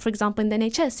 for example, in the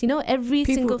NHS. You know, every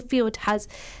single field has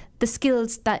the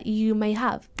skills that you may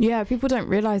have. Yeah, people don't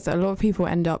realise that a lot of people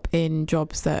end up in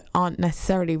jobs that aren't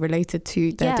necessarily related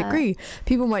to their degree.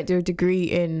 People might do a degree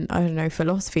in, I don't know,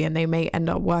 philosophy, and they may end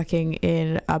up working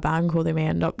in a bank, or they may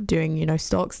end up doing, you know,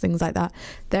 stocks, things like that.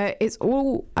 It's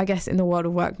all, I guess, in the world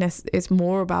of work, it's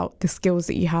more about the skills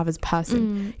that you have as a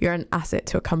person. You're an asset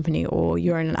to a company, or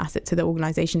you're an asset to the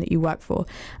organisation that you work for,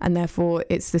 and therefore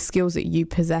it's the skills that you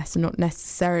possess, not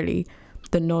necessarily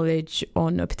the knowledge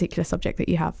on a particular subject that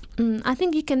you have. I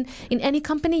think you can, in any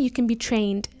company, you can be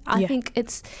trained. I think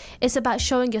it's about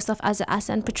showing yourself as an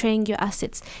asset and portraying your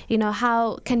assets. You know,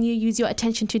 how can you use your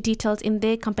attention to details in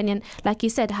their company? And like you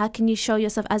said, how can you show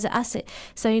yourself as an asset?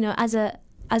 So, you know, as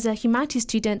a humanities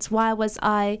student, why was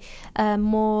I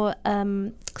more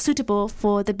suitable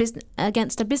for the business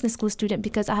against a business school student?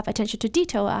 Because I have attention to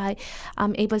detail. I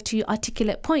am able to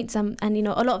articulate points, and you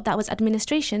know, a lot of that was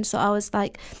administration. So I was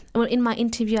like, well, in my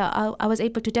interview, I was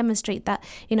able to demonstrate that,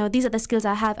 you know, these are the skills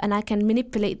I have, and I can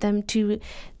manipulate them to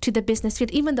the business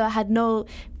field, even though I had no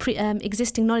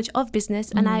existing knowledge of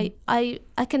business. And I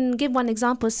can give one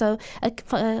example. So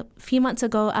a few months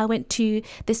ago, I went to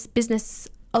this business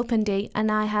open day, and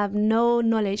I have no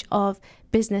knowledge of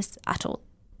business at all.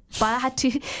 But I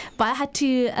had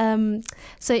to,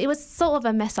 so it was sort of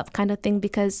a mess up kind of thing,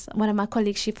 because one of my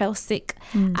colleagues, she fell sick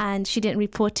and she didn't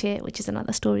report it, which is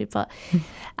another story. But,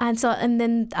 and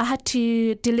then I had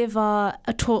to deliver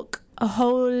a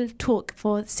whole talk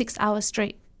for 6 hours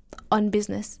straight on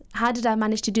business. How did I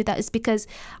manage to do that? Is because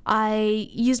I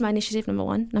used my initiative, number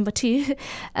one. Number two,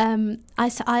 I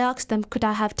asked them, could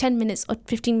I have 10 minutes or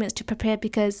 15 minutes to prepare,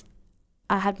 because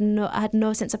I had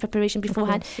no sense of preparation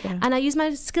beforehand. Of course, yeah. And I used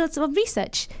my skills of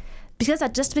research. Because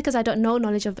I don't know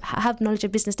have knowledge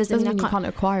of business doesn't mean you can't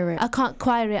acquire it. I can't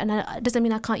acquire it, and it doesn't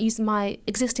mean I can't use my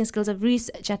existing skills of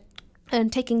research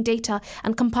and taking data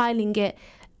and compiling it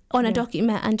on a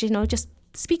document, and, you know, just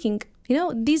speaking. You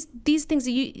know, these things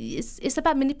it's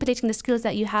about manipulating the skills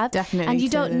that you have. Definitely. And you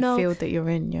don't know the field that you're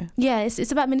in.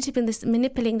 It's about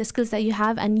manipulating the skills that you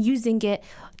have and using it,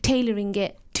 tailoring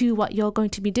it to what you're going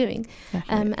to be doing.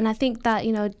 And I think that,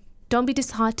 you know, don't be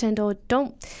disheartened, or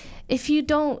if you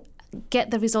don't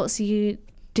get the results you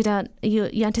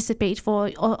anticipate for,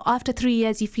 or after 3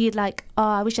 years you feel like, oh,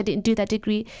 I wish I didn't do that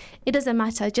degree. It doesn't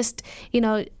matter. Just, you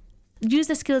know, use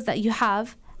the skills that you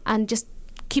have and just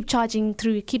keep charging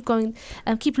through, keep going,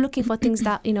 keep looking for things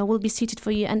that, you know, will be suited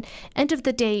for you. And end of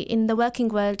the day, in the working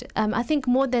world, I think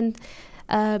more than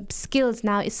skills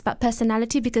now, it's about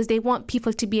personality, because they want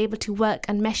people to be able to work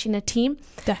and mesh in a team.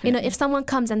 Definitely. You know, if someone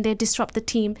comes and they disrupt the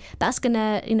team, that's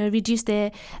gonna, you know, reduce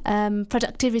their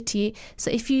productivity.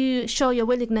 So if you show your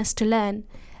willingness to learn,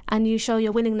 and you show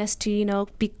your willingness to, you know,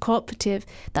 be cooperative,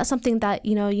 that's something that,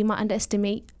 you know, you might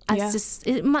underestimate.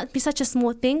 It might be such a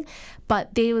small thing,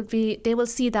 but they will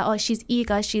see that, oh, she's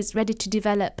eager, she's ready to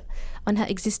develop on her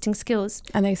existing skills,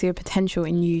 and they see a potential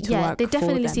in you to work. Yeah, they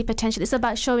definitely for them. see potential. It's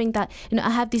about showing that, you know, I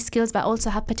have these skills, but I also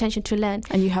have potential to learn,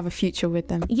 and you have a future with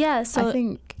them. Yeah. So I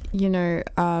think, you know,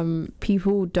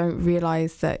 people don't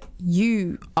realize that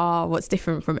you are what's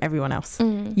different from everyone else.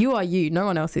 You are you. No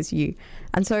one else is you.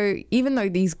 And so even though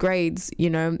these grades, you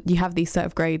know, you have these set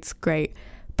of grades, great,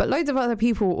 but loads of other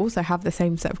people also have the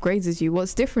same set of grades as you.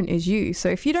 What's different is you. So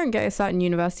if you don't get a certain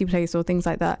university place or things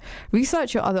like that,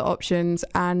 research your other options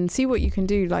and see what you can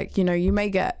do. Like, you know, you may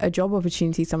get a job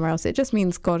opportunity somewhere else. It just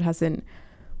means God hasn't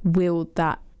willed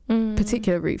that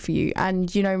particular route for you.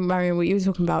 And, you know, Mariam, what you were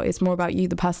talking about, it's more about you,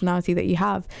 the personality that you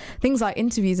have. Things like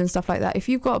interviews and stuff like that. If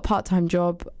you've got a part-time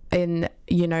job in,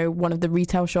 you know, one of the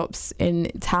retail shops in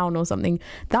town or something,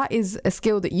 that is a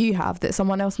skill that you have that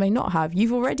someone else may not have.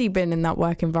 You've already been in that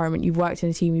work environment. You've worked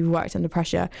in a team. You've worked under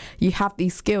pressure. You have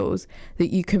these skills that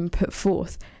you can put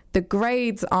forth. The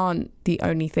grades aren't the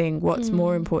only thing. What's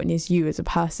more important is you as a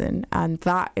person, and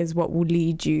that is what will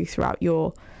lead you throughout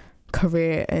your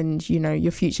career and, you know,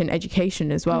 your future in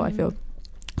education as well. I feel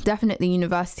definitely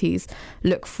universities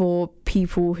look for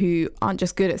people who aren't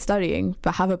just good at studying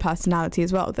but have a personality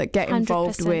as well, that get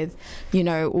involved 100%. with, you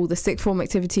know, all the sixth form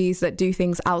activities, that do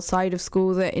things outside of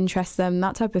school that interest them,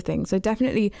 that type of thing. So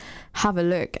definitely have a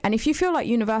look. And if you feel like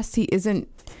university isn't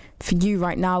for you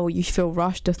right now, or you feel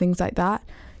rushed or things like that,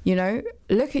 you know,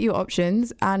 look at your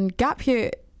options, and gap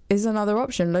year is another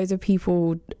option. Loads of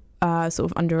people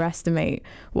sort of underestimate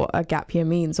what a gap year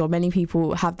means, or many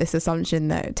people have this assumption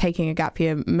that taking a gap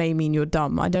year may mean you're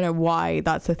dumb. I don't know why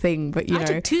that's a thing, but I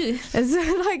did too.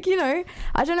 It's like, you know,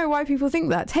 I don't know why people think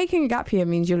that. Taking a gap year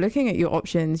means you're looking at your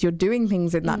options, you're doing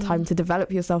things in that time to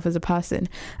develop yourself as a person,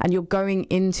 and you're going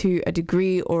into a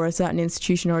degree or a certain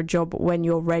institution or a job when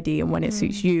you're ready and when it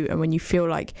suits you, and when you feel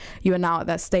like you are now at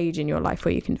that stage in your life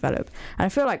where you can develop. And I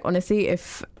feel like, honestly,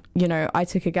 if, you know, I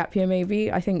took a gap year,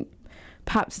 maybe, I think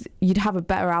perhaps you'd have a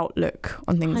better outlook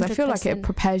on things. 100%. I feel like it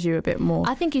prepares you a bit more.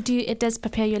 I think it does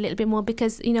prepare you a little bit more,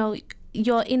 because, you know,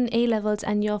 you're in A-levels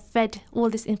and you're fed all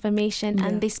this information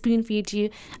and they spoon feed you,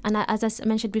 and as I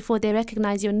mentioned before, they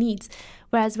recognize your needs.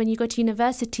 Whereas when you go to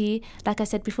university, like I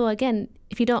said before, again,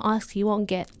 if you don't ask, you won't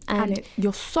get. And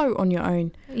you're so on your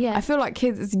own. Yeah, I feel like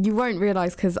kids, you won't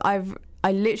realize, because I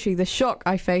literally, the shock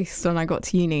I faced when I got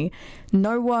to uni,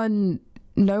 no one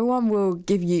will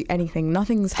give you anything.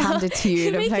 Nothing's handed to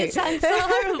you. You make it sound so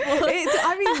horrible.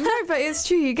 No, but it's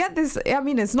true. You get this. I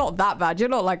mean, it's not that bad. You're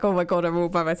not like, oh my God, I'm all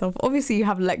by myself. Obviously, you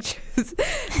have lectures.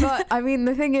 But I mean,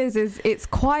 the thing is it's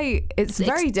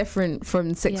very different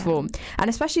from sixth form. And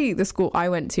especially the school I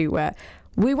went to, where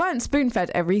we weren't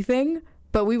spoon-fed everything,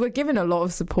 but we were given a lot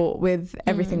of support with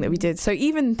everything that we did. So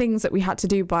even things that we had to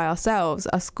do by ourselves,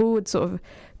 our school would sort of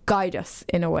guide us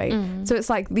in a way. So it's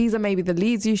like, these are maybe the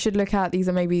leads you should look at, these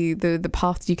are maybe the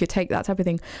paths you could take, that type of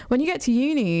thing. When you get to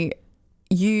uni,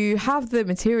 you have the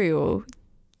material.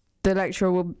 The lecturer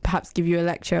will perhaps give you a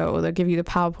lecture, or they'll give you the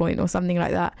PowerPoint or something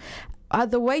like that.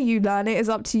 The way you learn it is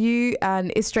up to you,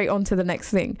 and it's straight on to the next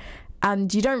thing.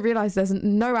 And you don't realise there's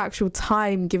no actual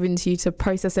time given to you to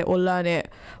process it or learn it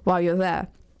while you're there.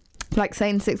 Like, say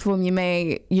in sixth form, you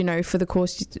may, you know, for the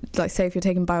course, like say if you're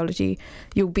taking biology,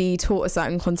 you'll be taught a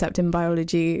certain concept in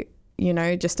biology, you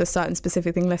know, just a certain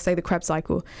specific thing, let's say the Krebs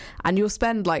cycle, and you'll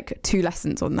spend like 2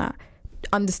 lessons on that,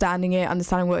 understanding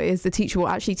what it is. The teacher will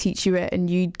actually teach you it, and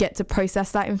you get to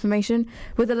process that information.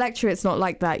 With a lecture, it's not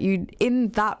like that. In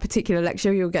that particular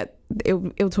lecture,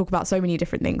 it'll talk about so many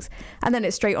different things, and then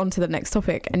it's straight on to the next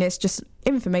topic, and it's just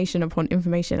information upon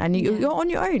information, and you're on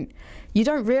your own. You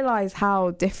don't realise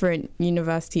how different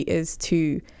university is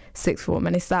to sixth form,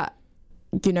 and it's that,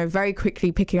 you know, very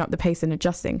quickly picking up the pace and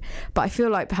adjusting. But I feel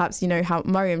like perhaps, you know, how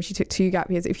Mariam, she took 2 gap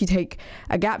years. If you take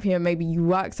a gap year, maybe you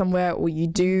work somewhere or you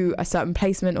do a certain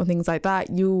placement or things like that,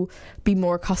 you'll be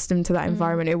more accustomed to that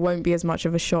environment. It won't be as much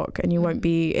of a shock, and you won't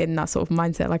be in that sort of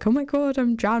mindset like, oh my God,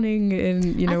 I'm drowning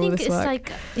in, you know, all this work. I think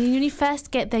it's like, when you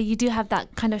first get there, you do have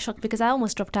that kind of shock, because I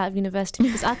almost dropped out of university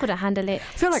because I couldn't handle it.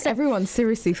 I feel like everyone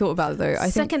seriously thought about it though.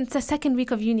 The second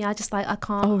week of uni, I just like, I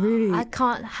can't. Oh really? I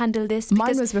can't handle this.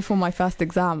 Mine was before my first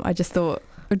exam. I just thought,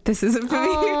 this isn't for me.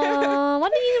 Why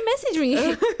didn't you message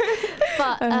me?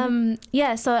 But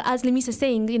so as Lamisa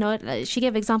saying, you know, she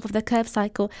gave an example of the curve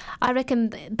cycle. I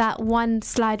reckon that one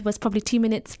slide was probably 2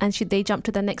 minutes, and they jump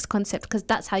to the next concept, because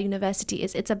that's how university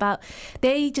is. It's about,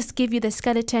 they just give you the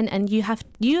skeleton, and you have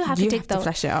to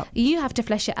flesh it out. You have to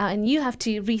flesh it out, and you have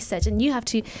to research, and you have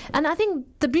to. And I think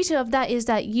the beauty of that is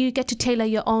that you get to tailor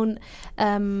your own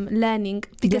learning,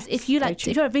 because if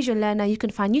you're a visual learner, you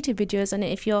can find YouTube videos on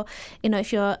it. If you're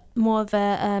more of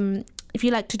a if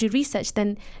you like to do research,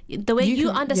 then the way you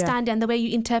understand it and the way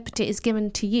you interpret it is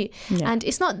given to you. And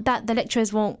it's not that the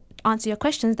lecturers won't answer your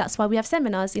questions. That's why we have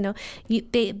seminars. You know,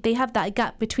 they have that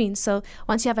gap between. So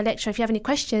once you have a lecture, if you have any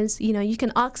questions, you know, you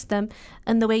can ask them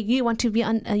in the way you want to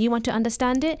you want to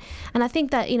understand it. And I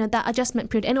think that, you know, that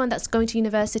adjustment period, anyone that's going to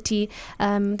university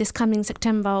this coming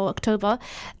September or October,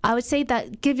 I would say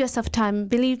that give yourself time.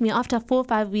 Believe me, after 4 or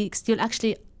 5 weeks, you'll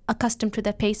actually accustomed to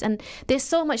the pace, and there's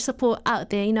so much support out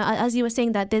there. You know, as you were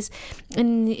saying, that there's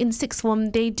in sixth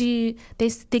form they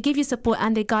give you support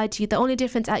and they guide you. The only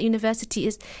difference at university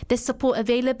is there's support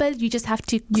available. You just have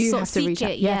to seek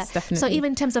it. Yes, definitely. So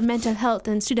even in terms of mental health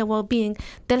and student well-being,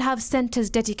 they'll have centres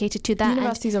dedicated to that.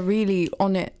 Universities are really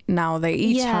on it now. They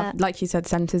each have, like you said,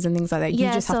 centres and things like that.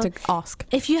 You just have to ask.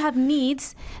 If you have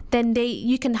needs, then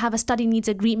you can have a study needs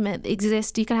agreement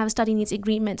exist. You can have a study needs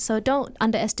agreement. So don't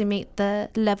underestimate the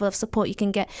level of support you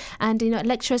can get. And, you know,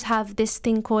 lecturers have this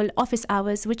thing called office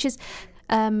hours, which is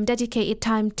dedicated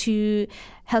time to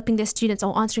helping their students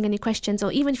or answering any questions,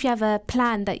 or even if you have a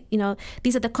plan that, you know,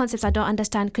 these are the concepts I don't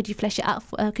understand, could you flesh it out,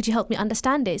 could you help me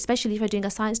understand it, especially if you're doing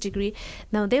a science degree.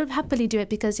 No, they would happily do it,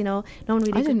 because, you know, no one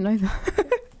really I didn't know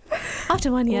that.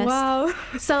 After 1 year. Wow.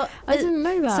 So I didn't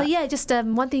know that. So yeah, just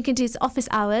one thing you can do is office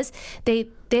hours.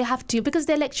 they have to, because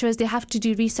they're lecturers, they have to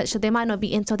do research, so they might not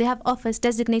be in. So they have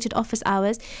designated office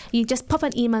hours. You just pop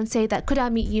an email and say that, could I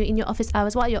meet you in your office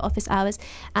hours? What are your office hours?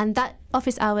 And that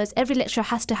office hours, every lecturer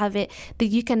has to have it, that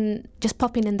you can just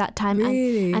pop in that time.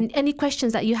 Really? And any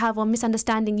questions that you have or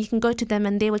misunderstanding, you can go to them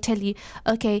and they will tell you,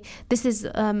 okay, this is,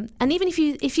 and even if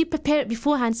you prepare it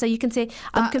beforehand, so you can say,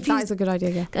 I'm confused. That is a good idea,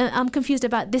 yeah. I'm confused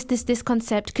about this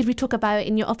concept. Could we talk about it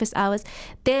in your office hours?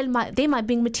 They might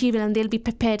bring material and they'll be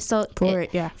prepared. So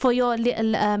for your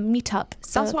little meetup.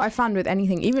 So that's what I found with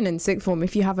anything, even in sixth form.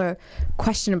 If you have a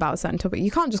question about a certain topic,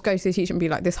 you can't just go to the teacher and be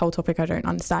like, this whole topic I don't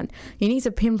understand. You need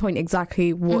to pinpoint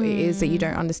exactly what it is that you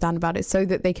don't understand about it, so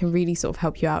that they can really sort of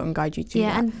help you out and guide you to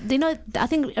that. And they know, I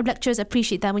think lecturers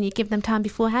appreciate that when you give them time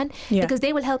beforehand, because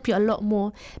they will help you a lot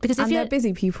more. Because if they're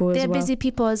busy people as well. They're busy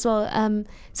people as well.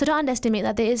 So don't underestimate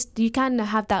that you can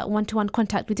have that one-to-one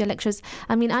contact with your lecturers.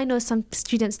 I mean, I know some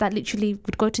students that literally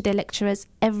would go to their lecturers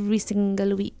every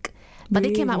single week. But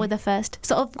they came out with the first.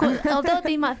 So, of course, although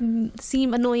they might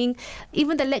seem annoying,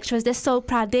 even the lecturers, they're so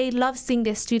proud. They love seeing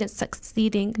their students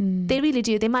succeeding. They really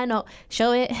do. They might not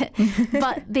show it,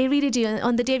 but they really do.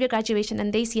 On the day of your graduation,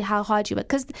 and they see how hard you work.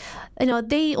 Because,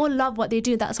 they all love what they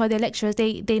do. That's why they're lecturers.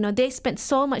 They spend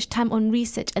so much time on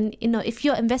research. And, if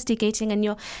you're investigating and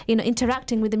you're,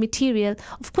 interacting with the material,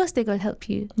 of course they're going to help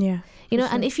you. Yeah.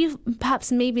 And if you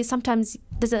perhaps maybe sometimes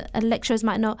there's a lecturers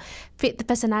might not fit the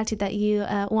personality that you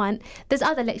want. There's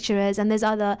other lecturers and there's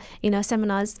other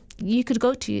seminars you could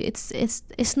go to.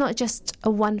 It's not just a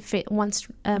one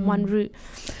route.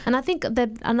 And I think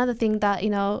that another thing that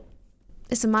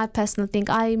it's my personal thing.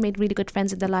 I made really good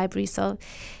friends in the library. So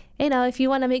if you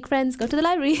want to make friends, go to the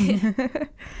library.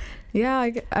 Yeah,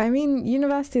 I mean,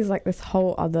 university is like this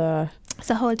whole other. It's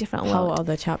a whole different world. Whole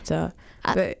other chapter.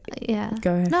 But yeah.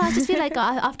 Go ahead. No, I just feel like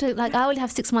after I only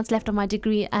have 6 months left on my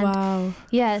degree, and wow.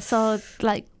 Yeah, so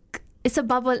it's a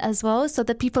bubble as well. So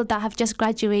the people that have just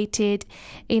graduated,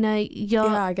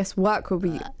 I guess work will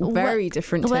be very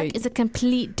different. Work is a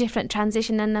complete different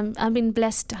transition, and I've been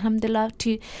blessed, alhamdulillah,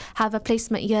 to have a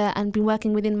placement year and been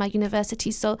working within my university.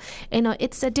 So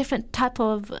it's a different type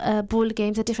of ball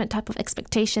games, a different type of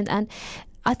expectation, and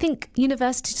I think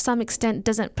university to some extent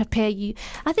doesn't prepare you.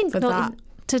 I think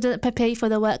to prepare you for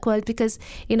the work world, because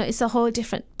it's a whole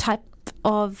different type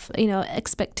of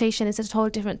expectation. It's a whole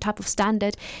different type of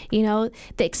standard. They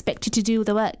expect you to do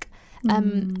the work.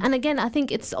 And again, I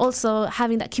think it's also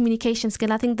having that communication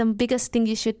skill. I think the biggest thing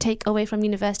you should take away from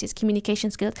university is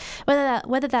communication skills,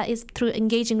 whether that is through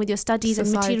engaging with your studies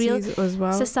and material as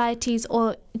well. Societies,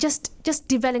 or just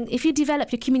developing. If you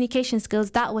develop your communication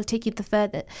skills, that will take you the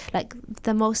further, like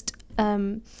the most.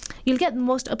 You'll get the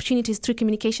most opportunities through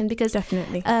communication, because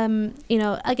definitely.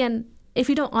 Again, if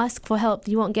you don't ask for help,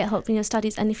 you won't get help in your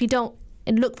studies, and if you don't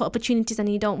look for opportunities and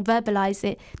you don't verbalize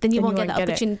it, then you won't get the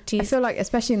opportunities. I feel like,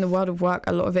 especially in the world of work,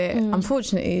 a lot of it,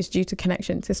 unfortunately, is due to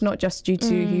connections. It's not just due to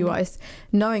who you are. It's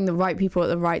knowing the right people at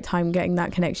the right time, getting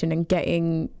that connection, and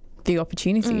getting the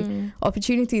opportunity.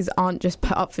 Opportunities aren't just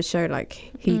put up for show, like,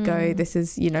 here you go, this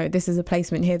is this is a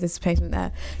placement here, this is a placement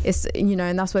there. It's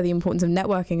and that's where the importance of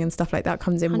networking and stuff like that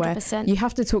comes in, 100%. where you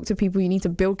have to talk to people. You need to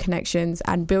build connections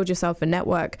and build yourself a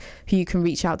network who you can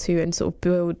reach out to and sort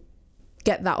of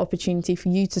get that opportunity for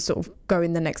you to sort of go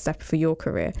in the next step for your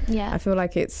career. Yeah, I feel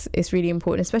like it's really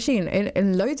important, especially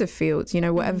in loads of fields,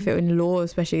 whatever field. In law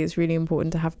especially, it's really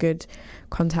important to have good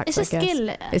contacts. It's a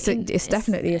skill. It's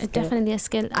definitely a skill. Definitely a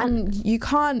skill. And you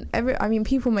can't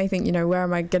people may think, where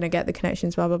am I going to get the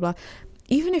connections, blah blah blah.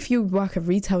 Even if you work a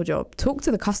retail job, talk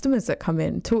to the customers that come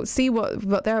in. See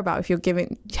what they're about. If you're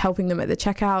helping them at the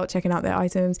checkout, checking out their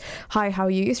items. Hi, how are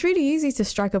you? It's really easy to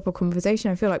strike up a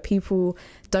conversation. I feel like people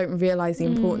don't realise the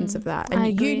importance of that.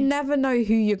 And you never know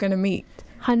who you're going to meet.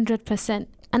 100%.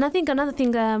 And I think another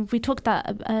thing, we talked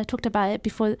about it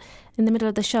before in the middle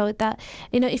of the show, that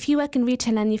if you work in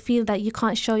retail and you feel that you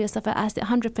can't show yourself at asset,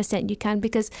 100% you can,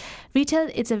 because retail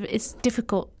it's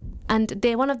difficult. And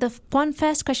one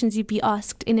first questions you'd be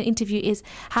asked in an interview is,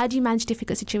 how do you manage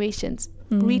difficult situations?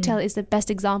 Retail is the best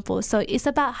example. So it's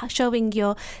about showing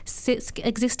your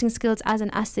existing skills as an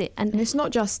asset. And it's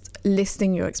not just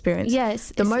listing your experience.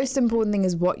 Yes. The most important thing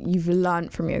is what you've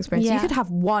learned from your experience. Yeah. You could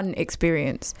have one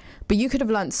experience, but you could have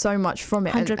learned so much from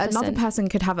it. 100%. And another person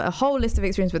could have a whole list of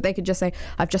experience, but they could just say,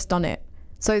 I've just done it.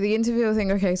 So the interviewer will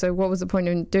think, okay, so what was the point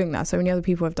in doing that? So many other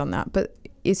people have done that. But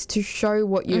is to show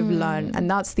what you've learned, and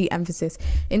that's the emphasis.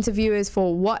 Interviewers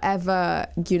for whatever,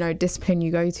 you know, discipline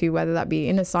you go to, whether that be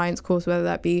in a science course, whether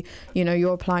that be, you know,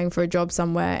 you're applying for a job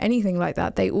somewhere, anything like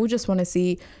that, they all just want to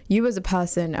see you as a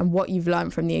person and what you've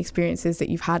learned from the experiences that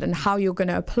you've had and how you're going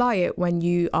to apply it when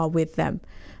you are with them.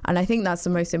 And I think that's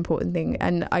the most important thing.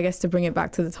 And I guess to bring it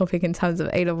back to the topic in terms of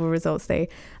A-level results day,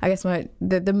 I guess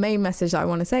the main message that I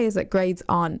want to say is that grades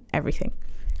aren't everything.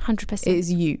 100%. It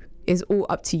is you. It's all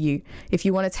up to you. If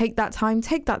you want to take that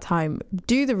time,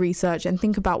 do the research and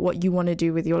think about what you want to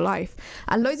do with your life.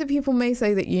 And loads of people may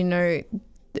say that, you know,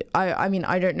 I mean,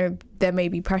 I don't know, there may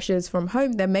be pressures from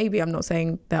home. There may be, I'm not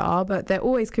saying there are, but there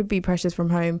always could be pressures from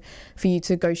home for you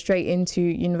to go straight into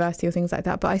university or things like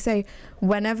that. But I say,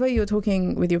 whenever you're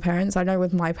talking with your parents, I know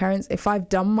with my parents, if I've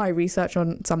done my research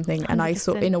on something 100%. And I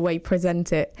sort in a way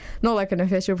present it, not like an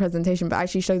official presentation, but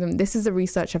actually show them, this is the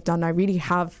research I've done. I really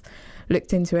have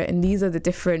looked into it, and these are the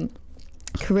different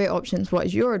career options. What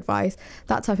is your advice?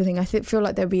 That type of thing. I feel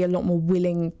like they'll be a lot more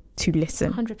willing to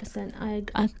listen.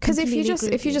 100%. Because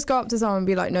if you just go up to someone and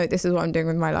be like, no, this is what I'm doing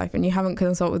with my life, and you haven't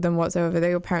consulted with them whatsoever, they're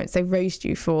your parents, they've raised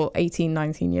you for 18,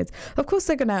 19 years, of course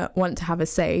they're going to want to have a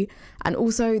say, and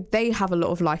also they have a lot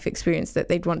of life experience that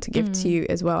they'd want to give to you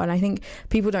as well. And I think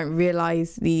people don't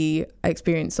realise the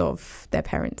experience of their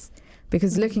parents.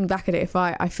 Because looking back at it, if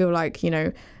I feel like, you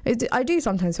know, I do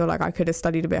sometimes feel like I could have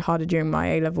studied a bit harder during my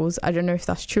A-levels. I don't know if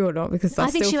that's true or not, because I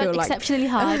think still she feel went like exceptionally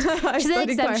hard. She's an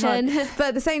exception. But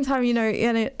at the same time, you know,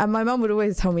 and my mum would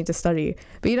always tell me to study.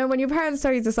 But, you know, when your parents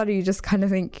tell you to study, you just kind of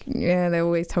think, yeah, they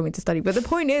always tell me to study. But the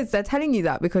point is, they're telling you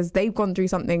that because they've gone through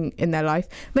something in their life.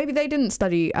 Maybe they didn't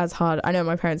study as hard. I know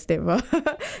my parents did, but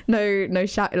no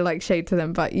shade to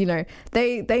them. But, you know,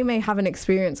 they may have an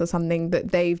experience or something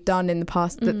that they've done in the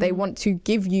past that they want to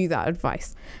give you that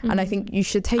advice. And I think you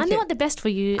should take it. And they want the best for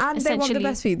you, and they want the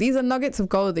best for you. These are nuggets of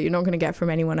gold that you're not going to get from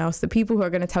anyone else. The people who are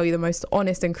going to tell you the most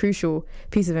honest and crucial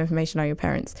piece of information are your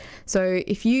parents. So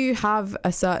if you have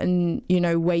a certain, you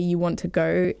know, way you want to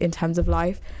go in terms of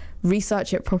life,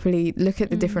 research it properly, look at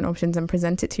the different options and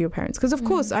present it to your parents. Because of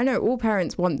course, I know all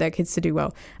parents want their kids to do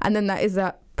well. And then that is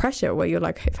that pressure where you're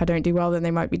like, if I don't do well, then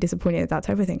they might be disappointed, that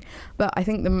type of thing. But I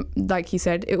think, like you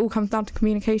said, it all comes down to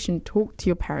communication. Talk to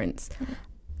your parents.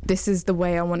 This is the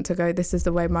way I want to go. This is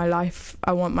the way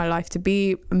I want my life to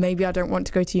be. Maybe I don't want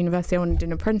to go to university. I want to do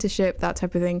an apprenticeship, that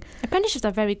type of thing. Apprenticeships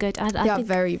are very good. They are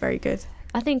very, very good.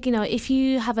 I think, you know, if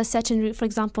you have a certain route, for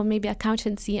example, maybe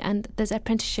accountancy, and there's an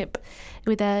apprenticeship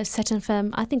with a certain firm,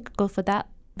 I think go for that.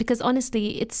 Because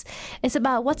honestly, it's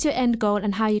about what's your end goal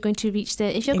and how you're going to reach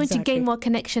there. If you're going to gain more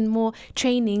connection, more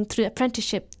training through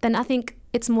apprenticeship, then I think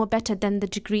it's more better than the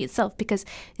degree itself, because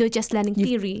you're just learning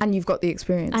theory. And you've got the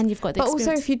experience. But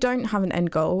also, if you don't have an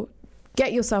end goal,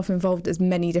 get yourself involved as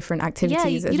many different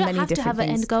activities. You don't have to have an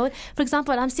end goal. For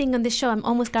example, I'm seeing on this show, I'm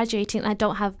almost graduating. I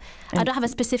don't have a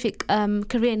specific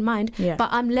career in mind, but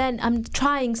I'm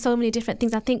trying so many different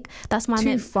things. I think that's my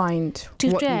to find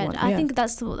what you want. I think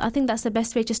that's the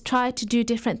best way. Just try to do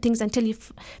different things until you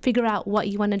figure out what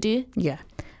you want to do. Yeah,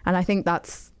 and I think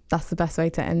that's the best way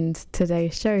to end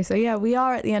today's show. So yeah, we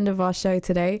are at the end of our show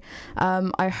today.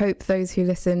 I hope those who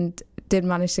listened did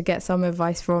manage to get some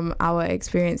advice from our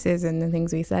experiences and the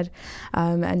things we said.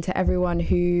 And to everyone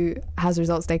who has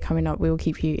results day coming up, we will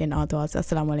keep you in our du'as.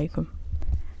 Assalamu alaikum.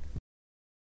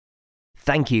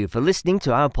 Thank you for listening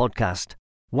to our podcast.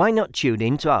 Why not tune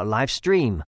in to our live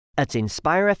stream at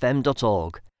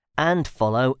inspirefm.org and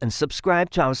follow and subscribe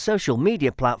to our social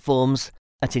media platforms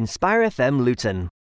at Inspire FM Luton.